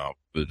not a novel,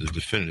 but a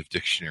definitive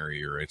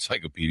dictionary or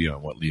encyclopedia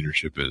on what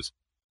leadership is.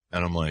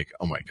 And I'm like,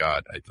 oh my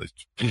God,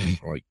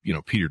 like, you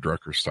know, Peter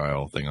Drucker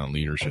style thing on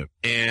leadership.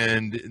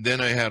 And then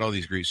I had all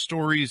these great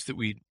stories that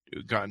we'd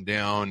gotten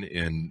down,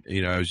 and,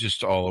 you know, I was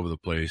just all over the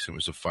place. It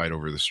was a fight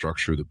over the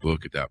structure of the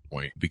book at that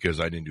point because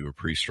I didn't do a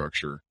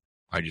pre-structure.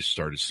 I just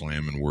started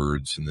slamming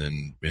words, and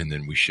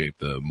then we shaped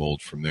the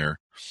mold from there.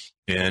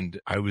 And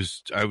I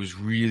was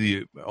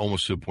really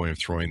almost to the point of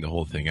throwing the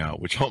whole thing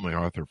out, which all my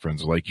author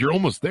friends are like, you're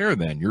almost there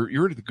then.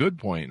 You're at the good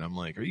point. And I'm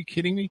like, are you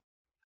kidding me?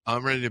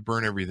 I'm ready to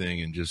burn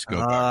everything and just go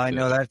back. I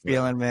know that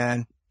feeling,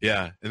 man.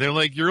 Yeah. And they're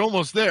like, you're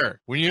almost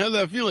there. When you have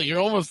that feeling, you're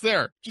almost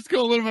there. Just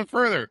go a little bit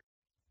further.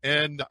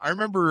 And I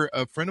remember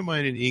a friend of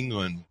mine in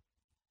England,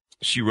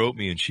 she wrote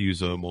me, and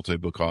she's a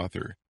multi-book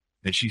author.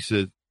 And she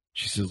said,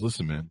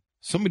 listen, man,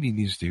 somebody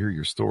needs to hear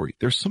your story.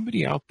 There's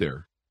somebody out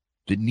there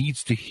that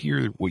needs to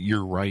hear what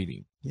you're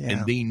writing,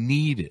 and they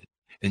need it.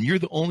 And you're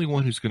the only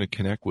one who's going to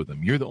connect with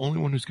them. You're the only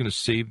one who's going to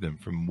save them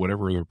from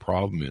whatever their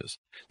problem is.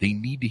 They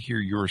need to hear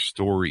your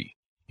story.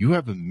 You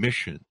have a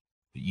mission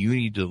that you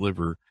need to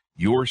deliver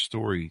your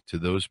story to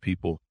those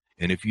people.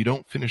 And if you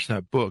don't finish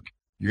that book,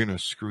 you're going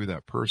to screw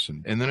that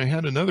person. And then I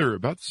had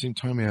about the same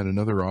time, I had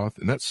another author,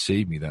 and that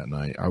saved me that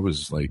night. I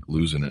was like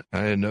losing it. I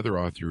had another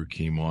author who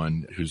came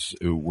on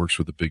who works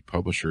with the big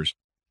publishers.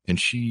 And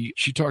she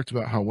talked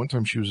about how one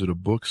time she was at a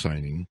book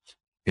signing,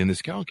 and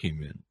this gal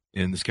came in,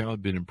 and this gal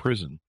had been in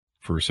prison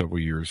for several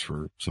years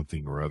for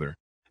something or other.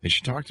 And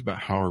she talked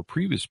about how her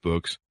previous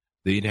books,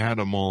 they'd had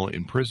them all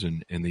in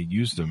prison, and they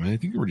used them. And I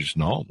think they were just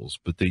novels,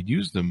 but they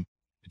used them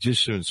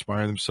just to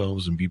inspire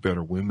themselves and be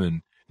better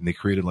women. And they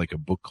created like a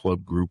book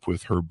club group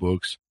with her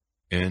books,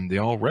 and they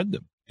all read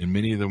them. And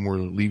many of them were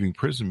leaving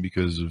prison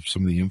because of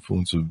some of the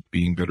influence of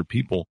being better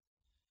people.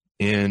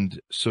 And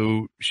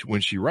so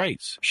when she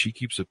writes, she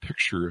keeps a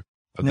picture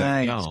of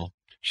that gal.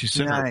 She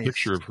sent her a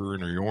picture of her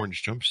in her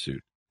orange jumpsuit.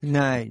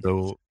 Nice.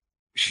 So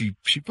she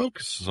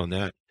focuses on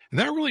that. And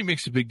that really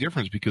makes a big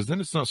difference, because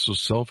then it's not so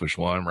selfish.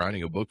 While I'm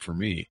writing a book for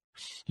me,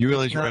 you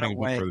realize you're writing a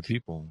book for other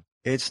people.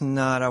 It's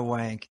not a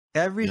wank.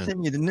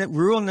 Everything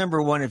rule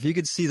number one, if you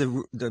could see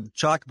the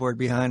chalkboard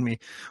behind me,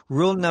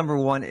 rule number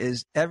one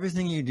is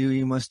everything you do,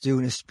 you must do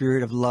in a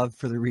spirit of love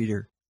for the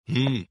reader.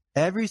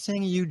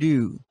 Everything you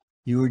do,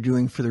 you are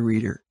doing for the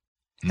reader.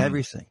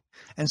 Everything.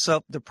 And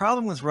so the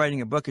problem with writing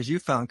a book, as you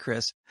found,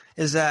 Chris,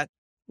 is that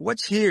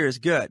what's here is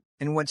good,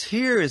 and what's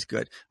here is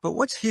good, but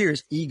what's here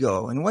is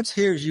ego, and what's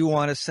here is you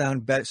want to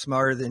sound better,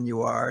 smarter than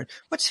you are.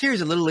 What's here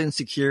is a little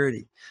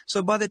insecurity.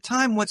 So by the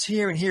time what's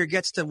here and here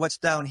gets to what's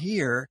down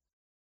here,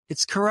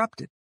 it's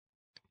corrupted.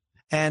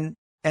 And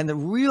the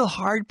real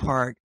hard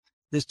part,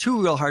 there's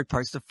two real hard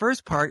parts. The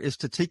first part is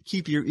to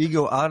keep your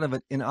ego out of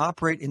it and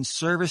operate in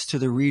service to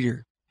the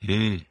reader.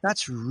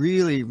 That's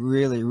really,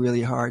 really,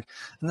 really hard.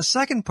 And the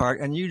second part,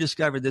 and you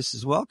discovered this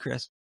as well,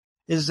 Chris,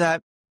 is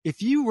that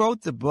if you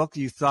wrote the book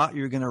you thought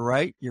you were going to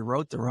write, you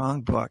wrote the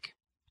wrong book,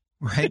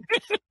 right?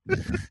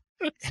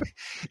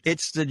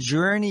 It's the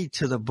journey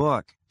to the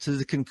book, to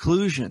the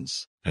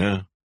conclusions.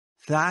 Yeah.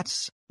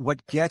 That's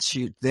what gets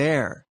you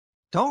there.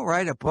 Don't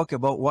write a book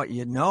about what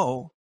you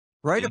know.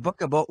 Write a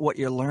book about what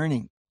you're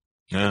learning.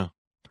 Yeah.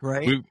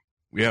 Right?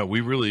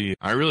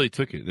 I really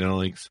took it. You know,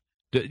 like,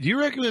 do you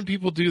recommend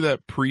people do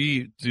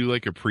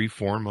like a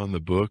pre-form on the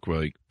book,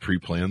 like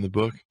pre-plan the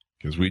book?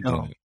 Because we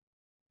didn't.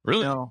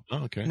 Really? No.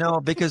 Oh, okay. No,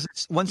 because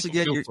once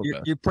again,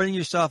 you're putting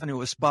yourself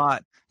into a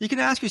spot. You can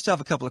ask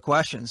yourself a couple of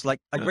questions. Like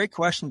a great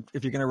question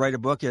if you're going to write a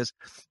book is,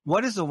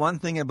 what is the one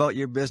thing about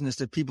your business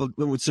that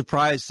would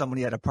surprise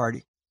somebody at a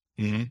party?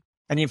 Mm-hmm.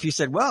 And if you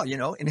said, well,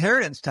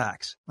 inheritance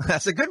tax,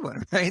 that's a good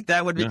one, right?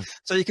 That would be,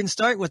 so you can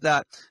start with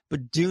that,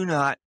 but do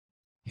not.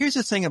 Here's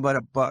the thing about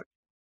a book.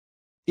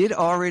 It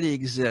already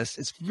exists.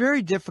 It's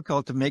very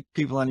difficult to make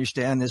people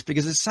understand this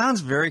because it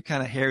sounds very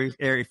kind of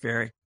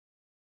airy-fairy.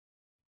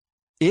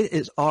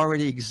 It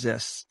already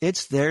exists.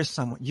 It's there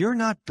somewhere. You're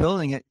not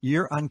building it.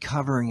 You're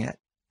uncovering it.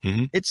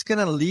 Mm-hmm. It's going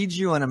to lead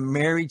you on a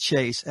merry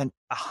chase. And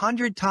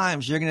 100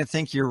 times you're going to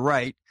think you're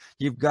right.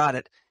 You've got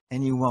it,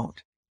 and you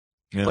won't.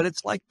 Yeah. But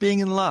it's like being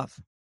in love.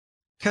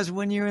 Because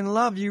when you're in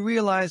love, you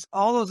realize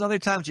all those other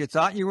times you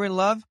thought you were in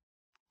love,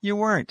 you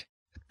weren't.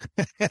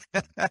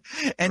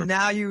 And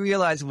now you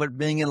realize what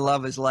being in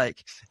love is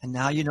like. And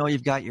now you know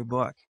you've got your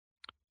book.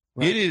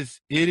 Right?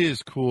 It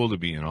is cool to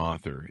be an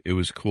author. It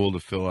was cool to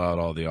fill out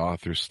all the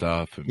author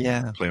stuff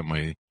and play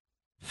my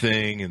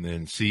thing and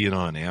then see it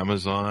on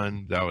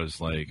Amazon. That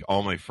was like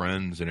all my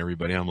friends and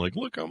everybody. I'm like,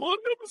 look, I'm on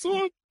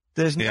Amazon.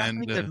 There's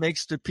nothing that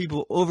makes the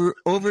people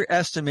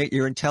overestimate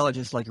your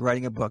intelligence like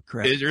writing a book,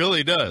 Chris. It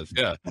really does.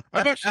 Yeah.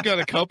 I've actually got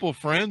a couple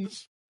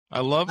friends.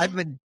 I love them. I've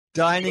been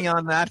dining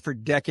on that for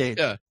decades.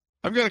 Yeah.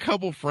 I've got a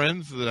couple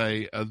friends that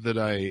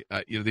I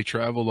they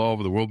traveled all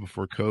over the world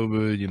before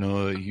COVID,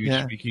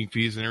 huge speaking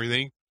fees and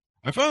everything.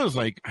 I found it was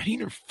like, I need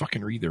to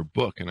fucking read their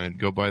book, and I'd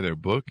go buy their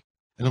book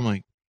and I'm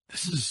like,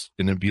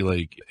 it'd be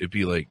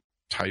like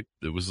type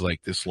that was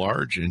like this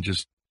large and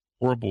just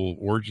horrible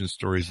origin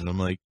stories. And I'm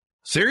like,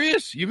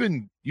 serious? You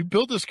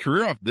built this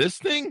career off this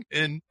thing?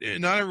 And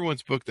not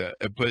everyone's booked that,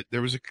 but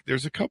there's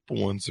a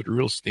couple ones that are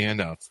real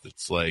standouts.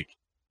 That's like,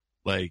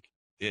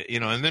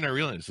 and then I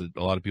realized that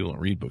a lot of people don't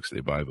read books;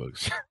 they buy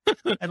books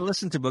and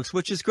listen to books,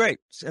 which is great.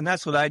 And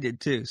that's what I did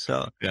too.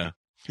 So yeah.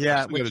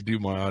 I got to do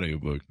my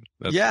audiobook.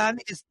 I mean,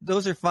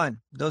 those are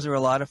fun. Those are a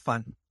lot of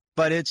fun.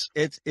 But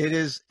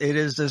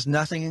there's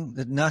nothing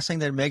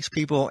that makes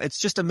people. It's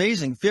just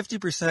amazing.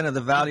 50% of the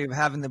value of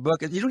having the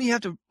book. You don't even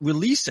have to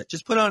release it.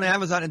 Just put it on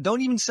Amazon and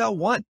don't even sell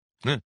one.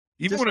 Yeah.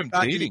 Even just when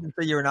I'm dating,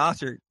 say you're an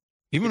author.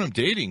 Even when I'm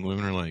dating,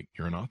 women are like,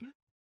 "You're an author?"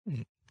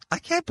 I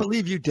can't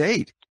believe you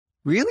date.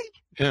 Really?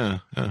 Yeah.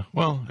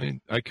 Well,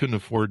 I couldn't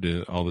afford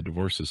all the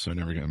divorces, so I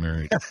never got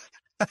married.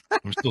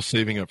 I'm still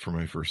saving up for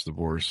my first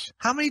divorce.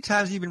 How many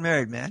times have you been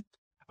married, man?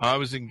 I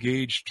was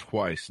engaged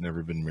twice,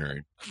 never been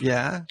married.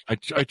 Yeah. I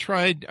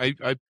tried.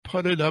 I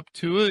putted up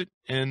to it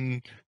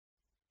and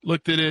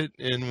looked at it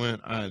and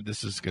went,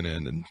 "This is going to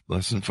end in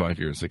less than 5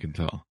 years. I can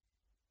tell."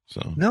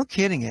 So no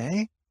kidding,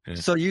 eh? Yeah.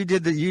 So you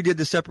did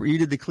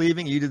the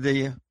cleaving, you did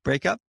the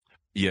breakup.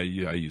 Yeah.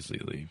 I usually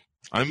leave.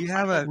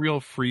 I'm a real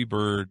free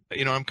bird.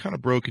 I'm kind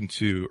of broken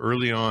too.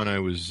 Early on,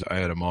 I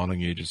had a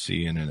modeling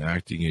agency and an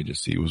acting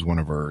agency. It was one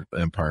of our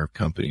empire of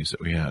companies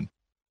that we had.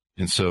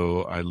 And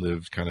so I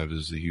lived kind of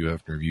as the Hugh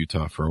Hefner of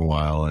Utah for a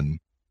while and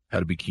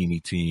had a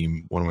bikini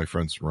team. One of my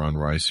friends Ron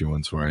Rice, who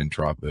once were in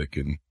Tropic,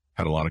 and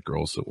had a lot of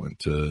girls that went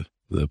to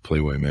the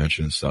Playboy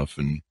Mansion and stuff.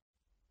 And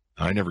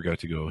I never got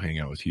to go hang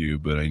out with Hugh,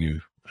 but I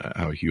knew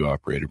how Hugh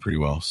operated pretty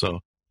well.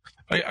 So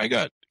I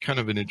got kind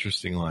of an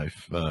interesting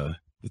life.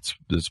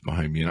 That's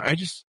behind me. And I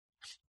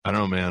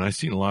don't know, man. I've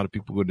seen a lot of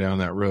people go down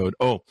that road.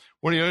 Oh,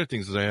 one of the other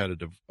things is I had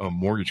a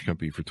mortgage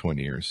company for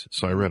 20 years.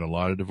 So I read a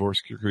lot of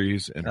divorce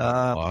decrees and a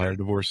lot of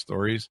divorce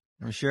stories.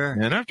 I'm sure.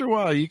 And after a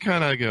while, you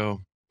kind of go,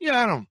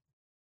 I don't.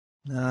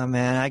 No,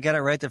 man, I got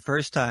it right the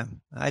first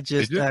time. I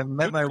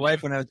met my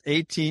wife when I was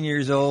 18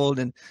 years old.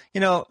 And,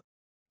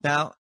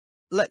 now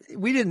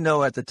we didn't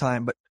know at the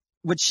time, but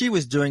what she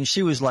was doing,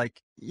 she was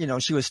like,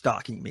 she was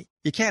stalking me.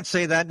 You can't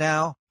say that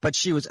now, but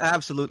she was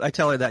absolute. I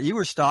tell her that you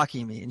were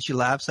stalking me, and she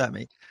laughs at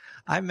me.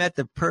 I met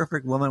the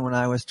perfect woman when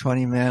I was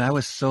 20, man. I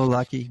was so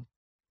lucky.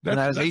 When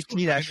I was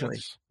 18, actually.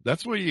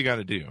 That's what you got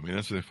to do. I mean,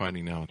 that's what they're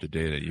finding now with the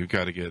data. You've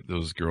got to get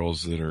those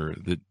girls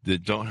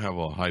that don't have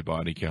a high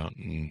body count,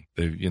 and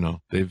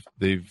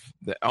they've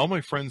all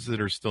my friends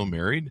that are still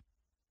married,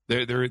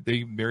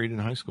 they married in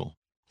high school.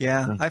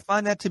 Yeah, I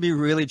find that to be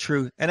really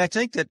true. And I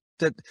think that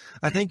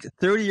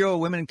 30-year-old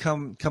women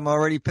come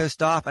already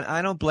pissed off, and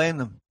I don't blame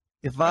them.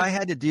 If I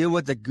had to deal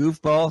with the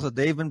goofballs that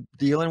they've been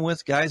dealing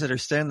with, guys that are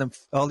sending them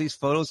all these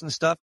photos and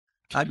stuff,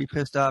 I'd be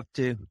pissed off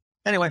too.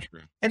 Anyway,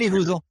 any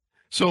hoozle.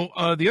 So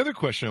the other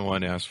question I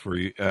want to ask for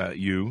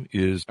you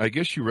is, I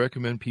guess you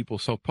recommend people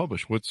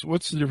self-publish. What's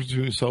the difference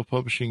between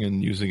self-publishing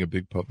and using a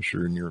big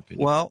publisher, in your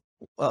opinion? Well,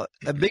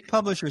 a big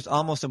publisher is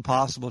almost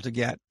impossible to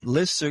get.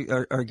 Lists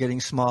are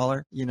getting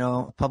smaller.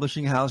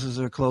 Publishing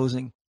houses are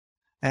closing.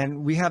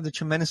 And we have the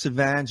tremendous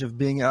advantage of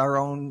being our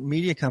own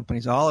media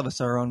companies. All of us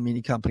are our own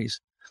media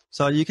companies.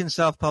 So you can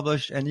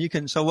self-publish,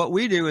 and so what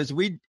we do is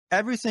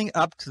everything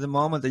up to the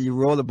moment that you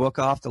roll the book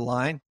off the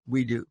line,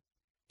 we do.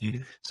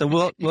 Mm-hmm. So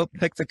we'll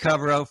pick the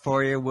cover out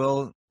for you.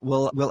 We'll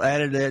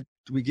edit it.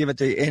 We give it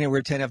the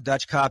anywhere 10 of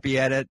Dutch copy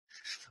edit.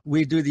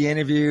 We do the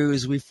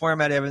interviews. We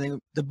format everything.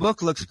 The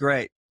book looks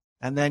great.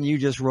 And then you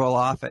just roll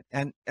off it.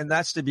 And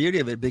that's the beauty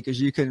of it, because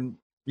you can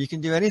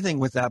do anything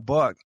with that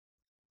book.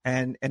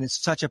 And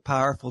it's such a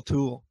powerful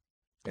tool.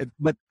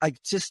 But I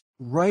just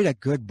write a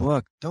good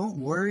book. Don't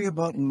worry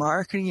about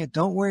marketing it.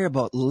 Don't worry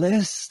about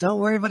lists. Don't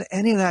worry about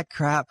any of that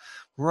crap.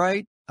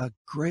 Write a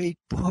great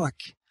book.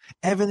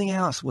 Everything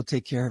else will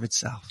take care of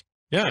itself.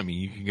 Yeah, I mean,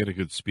 you can get a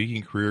good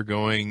speaking career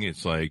going.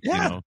 It's like,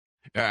 I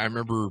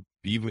remember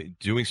even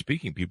doing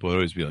speaking, people would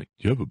always be like,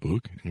 "Do you have a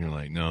book?" And you're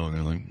like, "No." And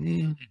they're like,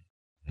 mm.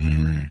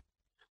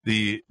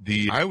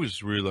 I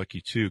was really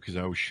lucky too, because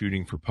I was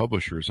shooting for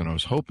publishers, and I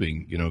was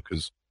hoping,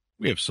 because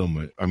we have so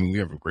much. I mean, we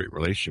have a great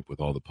relationship with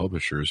all the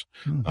publishers.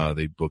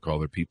 They book all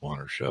their people on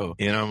our show,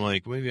 and I'm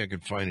like, maybe I can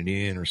find an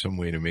in or some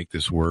way to make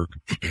this work.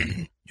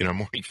 I'm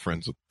already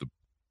friends with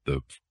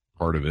the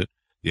part of it,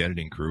 the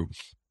editing crew,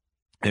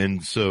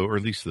 and so, or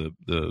at least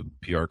the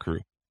PR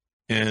crew.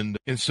 And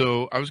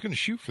so I was going to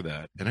shoot for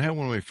that. And I had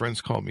one of my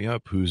friends call me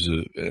up who's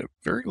a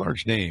very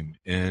large name.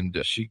 And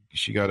she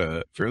got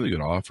a fairly good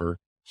offer.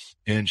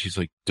 And she's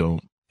like,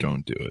 don't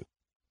do it.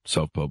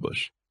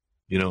 Self-publish.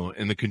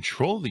 And the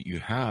control that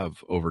you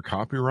have over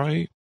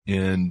copyright.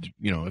 And,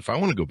 if I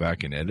want to go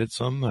back and edit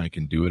something, I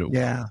can do it.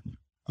 Yeah.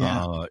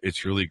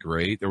 It's really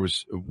great.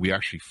 We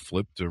actually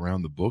flipped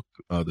around the book,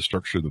 the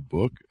structure of the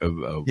book a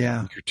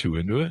week or two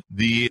into it.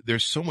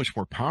 There's so much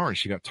more power. And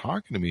she got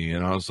talking to me,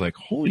 and I was like,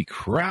 holy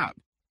crap.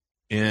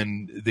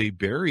 And they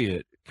bury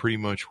it pretty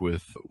much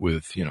with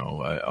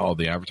all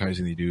the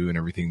advertising they do and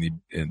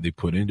everything they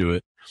put into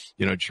it.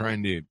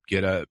 Trying to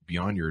get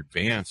beyond your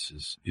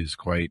advance is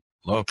quite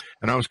low.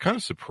 And I was kind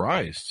of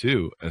surprised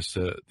too as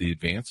to the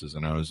advances.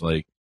 And I was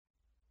like,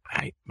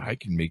 I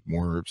can make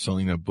more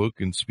selling that book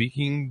and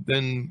speaking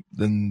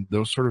than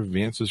those sort of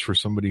advances for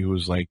somebody who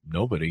is like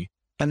nobody.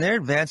 And they're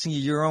advancing you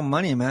your own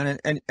money, man.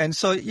 And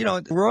so,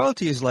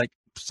 royalty is like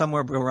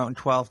somewhere around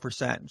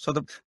 12%.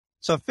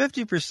 So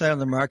 50% of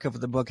the markup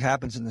of the book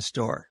happens in the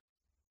store.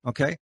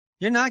 Okay.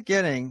 You're not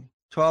getting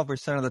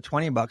 12% of the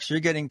 $20. You're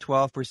getting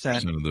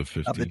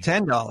 12% of the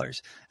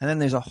 $10. And then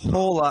there's a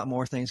whole lot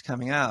more things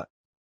coming out.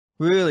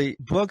 Really,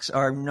 books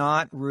are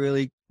not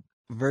really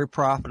very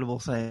profitable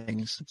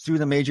things through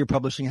the major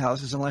publishing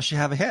houses unless you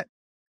have a hit.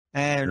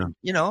 And,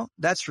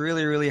 that's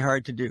really, really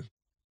hard to do.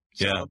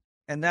 So,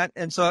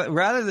 and so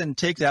rather than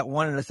take that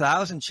 1 in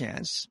 1,000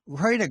 chance,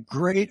 write a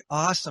great,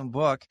 awesome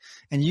book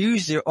and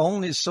use your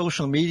only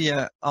social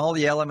media, all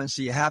the elements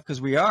that you have,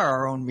 because we are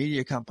our own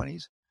media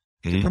companies,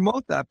 to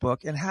promote that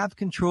book and have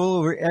control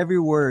over every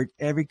word,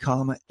 every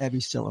comma, every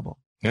syllable.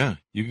 Yeah.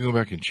 You can go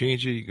back and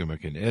change it. You can go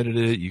back and edit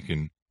it. You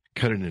can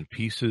cut it into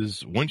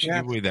pieces. Once you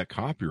give away that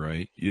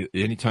copyright,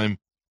 anytime,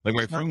 like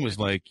my friend was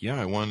like,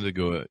 I wanted to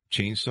go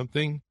change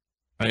something.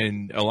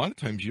 And a lot of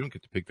times you don't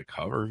get to pick the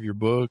cover of your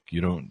book.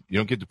 You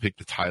don't get to pick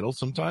the title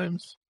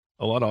sometimes.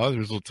 A lot of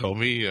authors will tell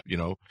me,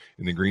 in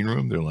the green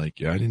room, they're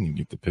like, I didn't even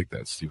get to pick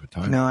that stupid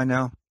title. No, I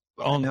know.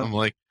 I'm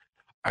like,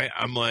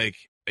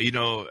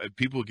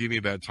 people give me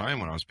a bad time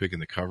when I was picking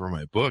the cover of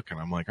my book. And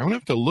I'm like, I'm going to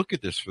have to look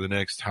at this for the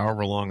next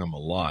however long I'm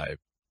alive.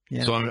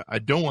 Yeah. So I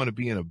don't want to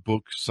be in a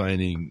book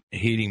signing,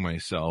 hating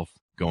myself,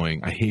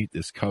 going, I hate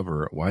this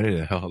cover. Why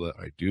the hell did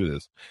I do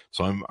this?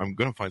 So I'm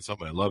going to find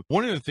something I love.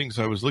 One of the things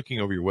I was looking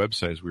over your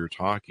website as we were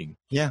talking.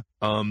 Yeah.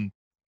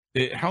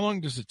 How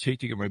long does it take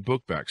to get my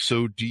book back?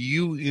 So do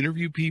you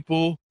interview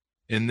people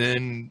and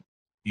then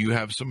you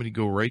have somebody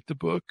go write the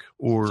book?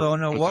 Or so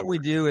no, what we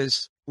do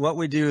is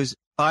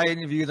I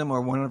interview them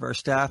or one of our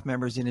staff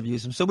members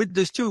interviews them. So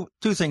there's two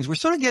things. We're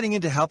sort of getting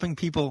into helping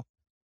people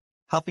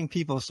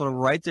sort of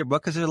write their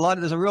book, because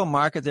there's a real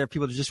market there.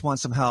 People just want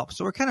some help.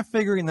 So we're kind of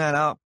figuring that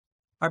out.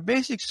 Our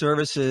basic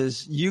service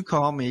is you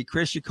call me,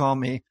 Chris, you call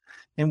me,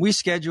 and we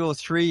schedule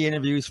 3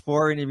 interviews,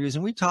 4 interviews,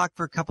 and we talk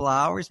for a couple of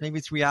hours, maybe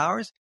 3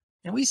 hours,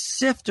 and we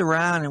sift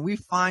around and we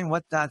find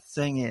what that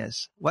thing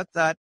is, what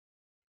that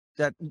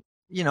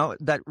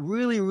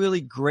really,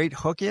 really great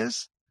hook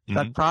is,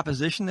 that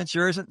proposition that's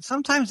yours. And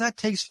sometimes that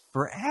takes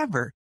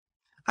forever.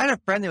 I had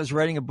a friend that was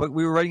writing a book.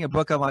 We were writing a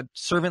book about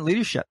servant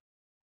leadership.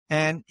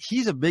 And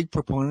he's a big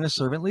proponent of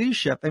servant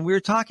leadership. And we were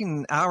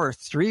talking hour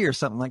 3 or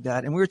something like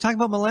that. And we were talking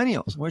about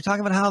millennials. We were talking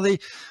about how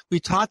we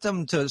taught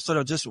them to sort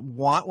of just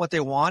want what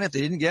they want. If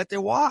they didn't get it, they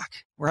walk,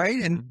 right?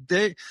 And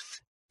they,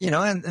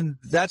 and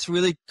that's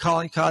really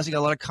causing a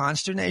lot of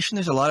consternation.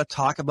 There's a lot of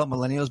talk about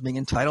millennials being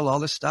entitled, all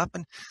this stuff.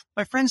 And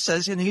my friend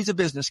says, and he's a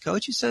business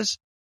coach, he says,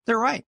 they're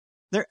right.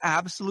 They're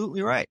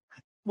absolutely right.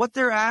 What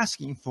they're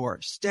asking for,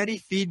 steady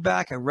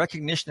feedback and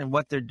recognition of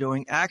what they're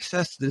doing,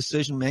 access to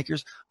decision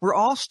makers, were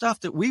all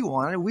stuff that we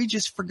wanted. We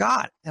just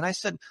forgot. And I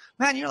said,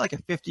 man, you're like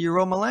a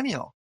 50-year-old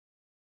millennial.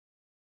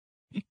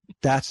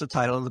 That's the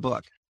title of the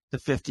book, The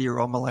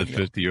 50-Year-Old Millennial.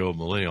 The 50-Year-Old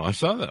Millennial. I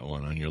saw that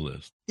one on your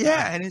list.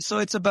 Yeah. And so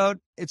it's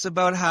about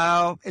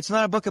how it's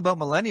not a book about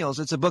millennials.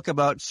 It's a book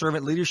about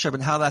servant leadership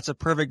and how that's a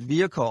perfect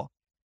vehicle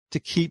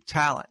to keep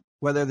talent,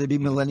 whether they be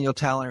millennial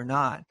talent or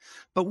not.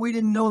 But we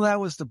didn't know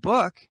that was the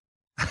book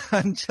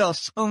until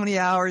so many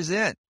hours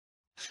in,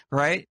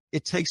 right?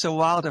 It takes a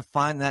while to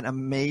find that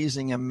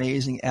amazing,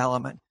 amazing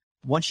element.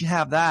 Once you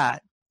have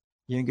that,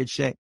 you're in good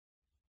shape.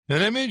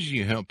 And I imagine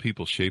you help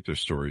people shape their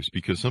stories,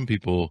 because some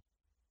people,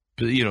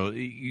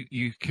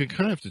 you can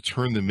kind of have to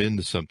turn them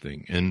into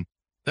something. And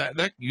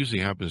that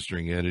usually happens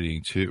during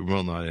editing too.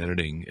 Well, not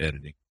editing,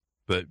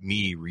 but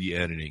me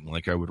re-editing.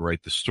 Like I would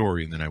write the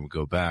story and then I would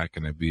go back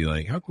and I'd be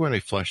like, how can I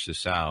flesh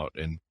this out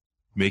and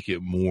make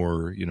it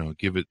more,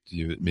 give it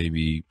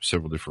maybe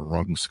several different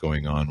rungs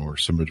going on or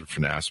some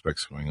different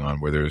aspects going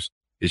on where there's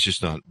it's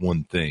just not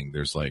one thing.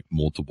 There's like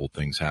multiple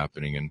things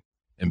happening,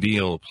 and being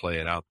able to play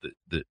it out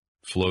that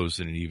flows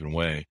in an even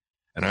way.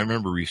 And I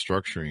remember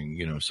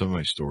restructuring, some of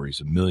my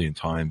stories a million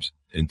times.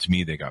 And to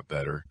me, they got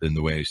better than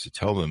the way I used to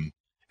tell them.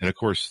 And of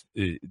course,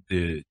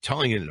 the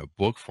telling it in a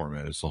book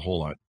format is a whole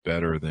lot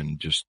better than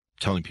just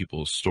telling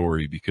people a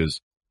story,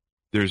 because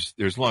there's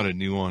a lot of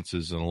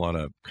nuances and a lot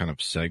of kind of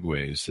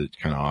segues that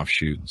kind of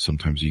offshoot.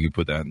 Sometimes you can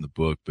put that in the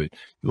book, but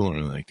people don't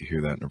really like to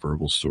hear that in a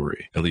verbal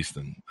story, at least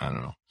in, I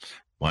don't know,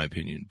 my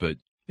opinion. But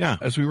yeah,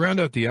 as we round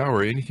out the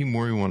hour, anything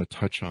more you want to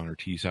touch on or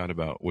tease out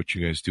about what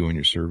you guys do in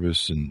your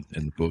service and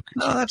the book?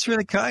 No, that's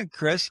really kind,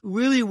 Chris.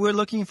 Really, we're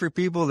looking for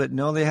people that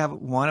know they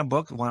want a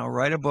book, want to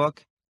write a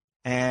book,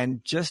 and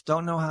just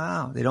don't know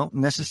how. They don't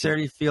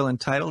necessarily feel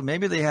entitled.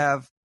 Maybe they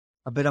have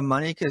a bit of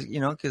money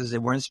because they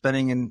weren't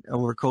spending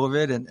over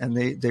COVID,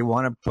 and they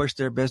want to push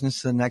their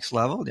business to the next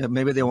level.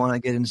 Maybe they want to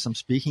get into some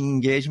speaking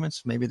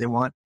engagements. Maybe they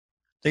want.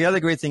 The other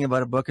great thing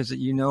about a book is that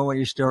you know what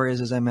your story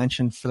is, as I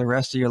mentioned, for the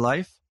rest of your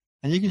life.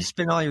 And you can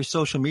spin all your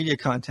social media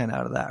content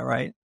out of that,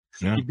 right?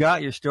 Yeah. You've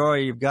got your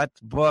story. You've got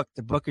the book.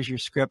 The book is your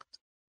script.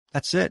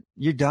 That's it.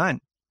 You're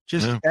done.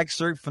 Just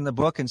excerpt from the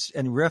book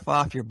and riff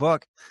off your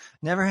book.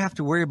 Never have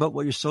to worry about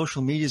what your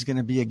social media is going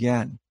to be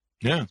again.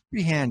 Yeah. It's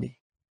pretty handy.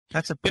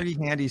 That's a pretty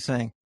handy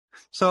thing.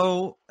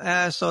 So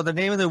the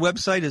name of the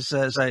website is,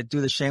 as I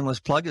do the shameless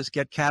plug, is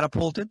Get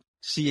Catapulted,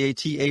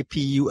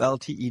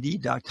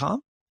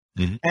 CATAPULTED.com.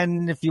 Mm-hmm.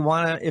 And if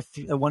one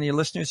of your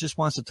listeners just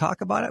wants to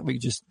talk about it, we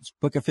just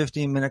book a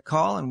 15-minute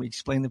call and we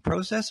explain the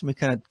process and we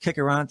kind of kick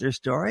around their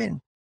story, and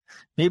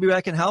maybe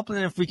I can help them.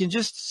 And if we can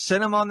just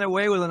send them on their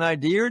way with an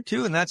idea or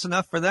two and that's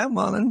enough for them,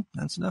 well, then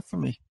that's enough for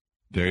me.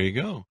 There you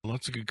go.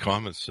 Lots of good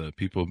comments.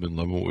 People have been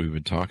loving what we've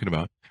been talking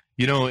about.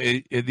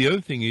 The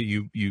other thing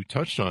you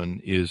touched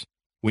on is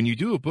when you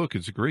do a book,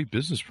 it's a great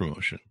business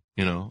promotion.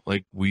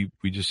 Like we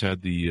just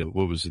had the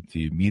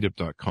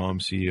meetup.com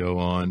CEO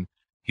on.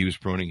 He was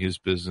promoting his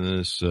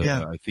business.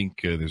 I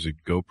think there's a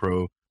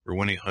GoPro or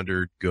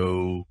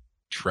 1-800-GO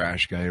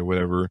trash guy or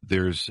whatever.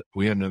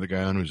 We had another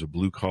guy on who's a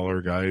blue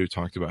collar guy who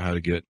talked about how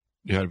to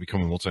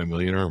become a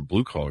multimillionaire in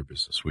blue collar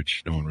business,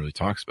 which no one really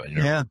talks about.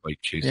 Like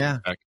chasing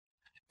back.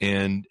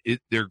 And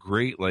they're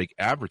great like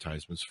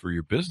advertisements for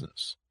your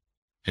business.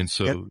 And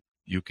so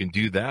you can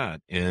do that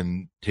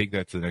and take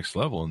that to the next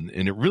level. And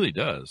it really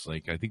does.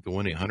 Like, I think the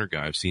 1-800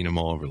 guy, I've seen him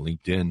all over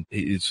LinkedIn.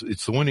 It's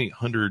the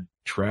 1-800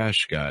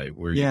 trash guy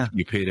where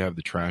you pay to have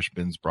the trash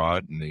bins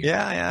brought and they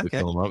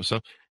fill them up. So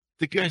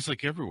the guy's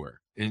like everywhere,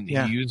 and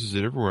he uses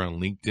it everywhere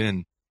on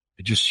LinkedIn.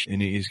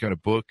 And he's got a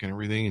book and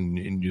everything.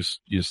 And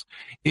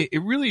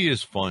it really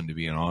is fun to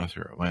be an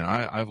author. Man,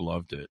 I've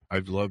loved it.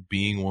 I've loved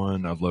being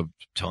one. I've loved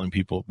telling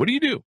people, what do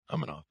you do?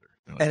 I'm an author.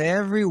 And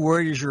every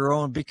word is your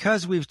own,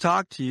 because we've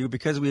talked to you,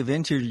 because we've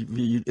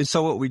interviewed you.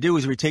 So what we do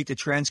is we take the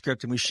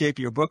transcript and we shape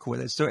your book with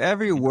it. So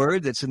every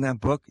word that's in that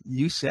book,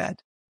 you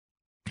said.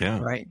 Yeah.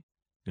 Right.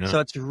 Yeah. So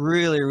it's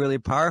really, really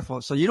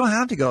powerful. So you don't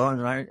have to go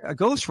on a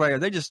ghostwriter.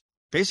 They just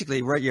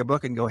basically write your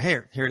book and go,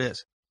 here it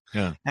is.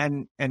 Yeah.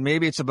 And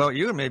maybe it's about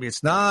you and maybe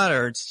it's not,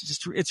 or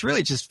it's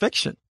really just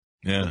fiction.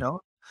 Yeah.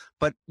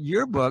 But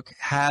your book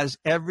has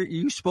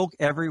you spoke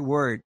every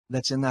word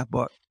that's in that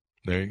book.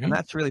 There you go. And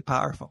that's really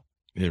powerful.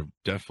 Yeah,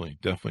 definitely.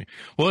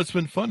 Well, it's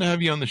been fun to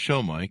have you on the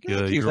show, Mike.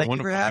 Thank you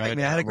for having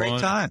me. I had a great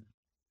time.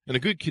 And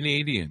a good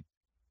Canadian.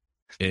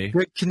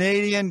 Good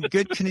Canadian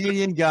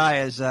guy,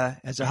 as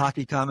a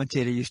hockey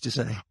commentator used to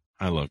say.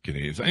 I love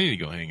Canadians. I need to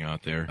go hang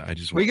out there.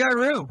 We got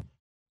room.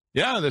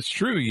 Yeah, that's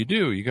true. You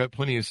do. You got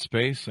plenty of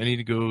space. I need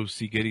to go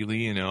see Geddy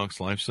Lee and Alex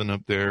Lifeson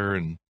up there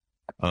and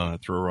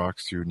throw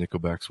rocks through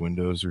Nickelback's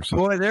windows or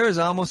something. Boy, there was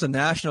almost a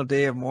national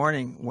day of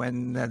mourning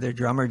when their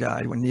drummer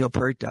died, when Neil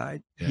Peart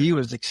died. Yeah. He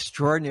was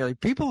extraordinary.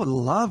 People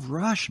love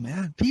Rush,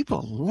 man.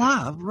 People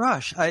love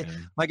Rush.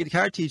 My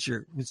guitar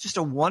teacher was just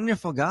a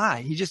wonderful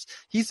guy.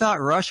 He thought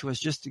Rush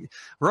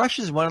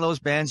is one of those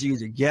bands you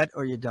either get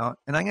or you don't.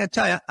 And I'm going to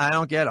tell you, I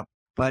don't get them,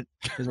 but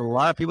there's a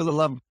lot of people that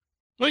love them.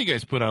 Well, you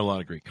guys put out a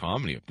lot of great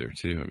comedy up there,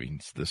 too. I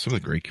mean, some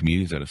of the great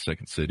comedians out of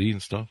Second City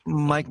and stuff.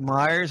 Mike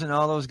Myers and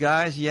all those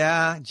guys,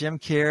 yeah. Jim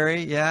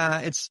Carrey,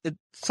 yeah.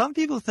 Some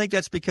people think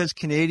that's because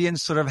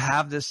Canadians sort of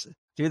have this,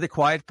 they're the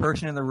quiet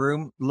person in the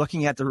room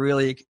looking at the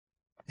really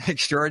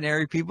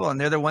extraordinary people,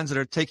 and they're the ones that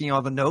are taking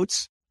all the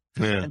notes.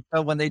 Yeah. And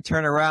so when they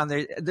turn around,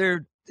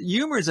 their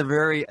humor is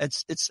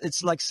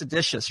it's like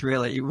seditious,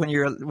 really, when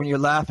you're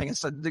laughing.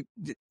 It's like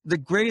the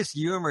greatest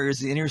humor is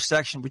the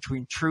intersection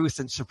between truth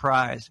and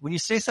surprise. When you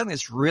say something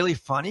that's really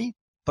funny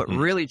but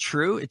really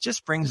true, it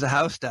just brings the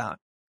house down.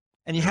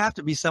 And you have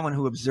to be someone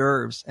who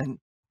observes. And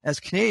as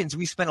Canadians,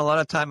 we spend a lot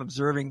of time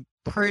observing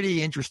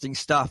pretty interesting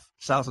stuff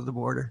south of the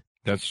border.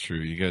 That's true.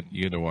 You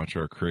got to watch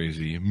our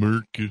crazy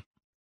murky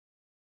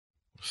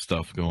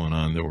stuff going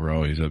on that we're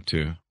always up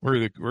to. We're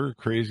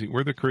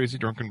the crazy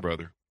drunken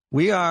brother.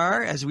 We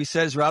are,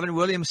 as Robin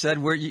Williams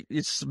said,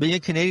 being a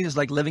Canadian is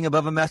like living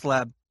above a meth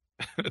lab.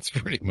 That's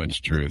pretty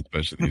much true,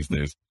 especially these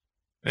days.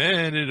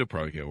 And it'll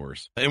probably get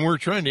worse. And we're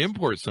trying to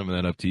import some of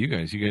that up to you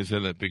guys. You guys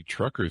had that big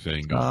trucker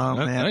thing going. Oh,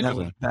 man, that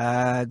was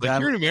bad. Like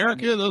here in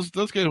America, those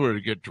guys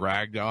would get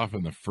dragged off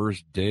on the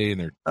first day,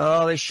 and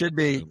they should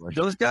be.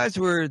 Those guys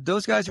were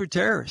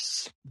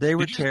terrorists. They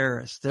were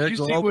terrorists. They're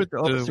going to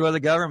overthrow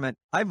the government.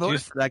 I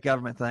voted for that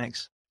government.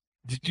 Thanks.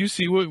 Did you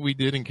see what we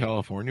did in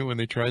California when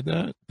they tried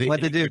that?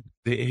 What'd they do?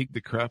 They egged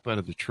the crap out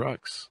of the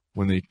trucks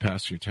when they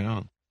passed through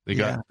town. They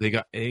got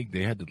egged.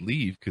 They had to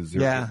leave because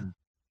they're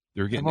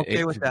getting. I'm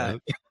okay with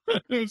that.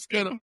 It was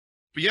kind of,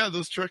 but yeah,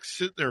 those trucks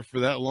sit there for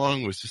that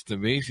long was just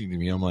amazing to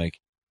me. I'm like,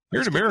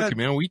 here in America,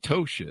 man, we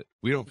tow shit.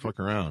 We don't fuck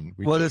around.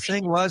 The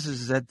thing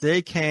was that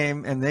they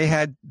came and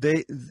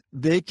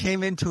they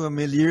came into a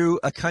milieu,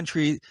 a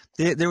country.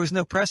 There was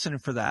no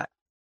precedent for that,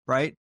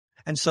 right?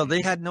 And so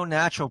they had no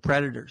natural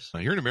predators.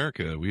 Here in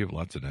America, we have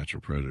lots of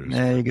natural predators.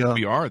 There you go.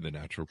 We are the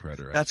natural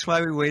predator. That's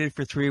why we waited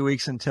for 3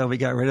 weeks until we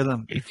got rid of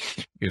them.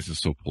 This is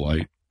so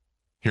polite.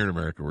 Here in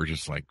America, we're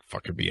just like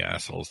fucking be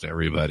assholes to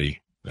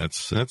everybody.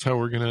 That's how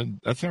we're gonna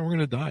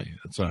die.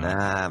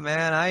 Nah,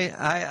 man,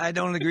 I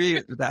don't agree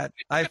with that.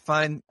 I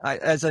find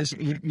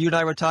you and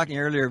I were talking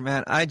earlier,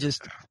 man. I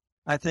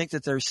think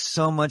that there's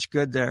so much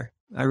good there.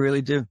 I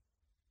really do.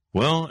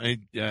 Well, I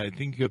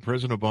think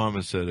President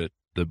Obama said it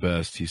the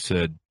best. He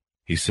said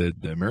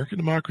the American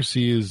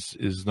democracy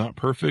is not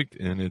perfect,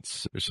 and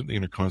there's something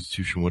in our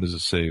Constitution. What does it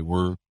say?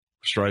 We're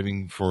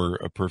striving for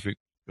a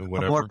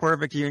more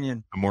perfect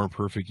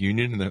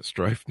union, and that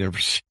strife never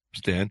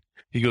stand.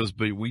 He goes,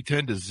 but we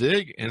tend to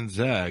zig and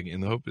zag,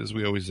 and the hope is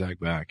we always zag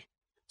back.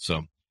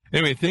 So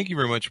anyway, thank you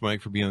very much,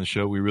 Mike, for being on the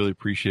show. We really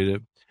appreciate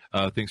it.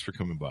 Thanks for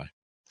coming by.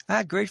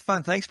 Great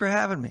fun. Thanks for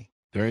having me.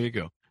 There you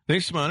go.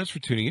 Thanks to Monis for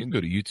tuning in.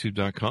 Go to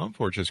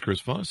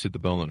youtube.com/Chris Voss. Hit the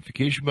bell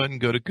notification button.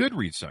 Go to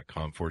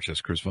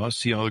goodreads.com/Chris Voss.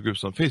 See all the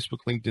groups on Facebook,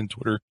 LinkedIn,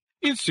 Twitter,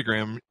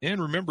 Instagram,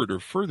 and remember to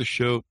refer the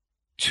show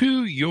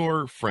to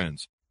your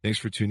friends. Thanks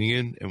for tuning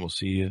in, and we'll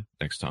see you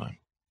next time.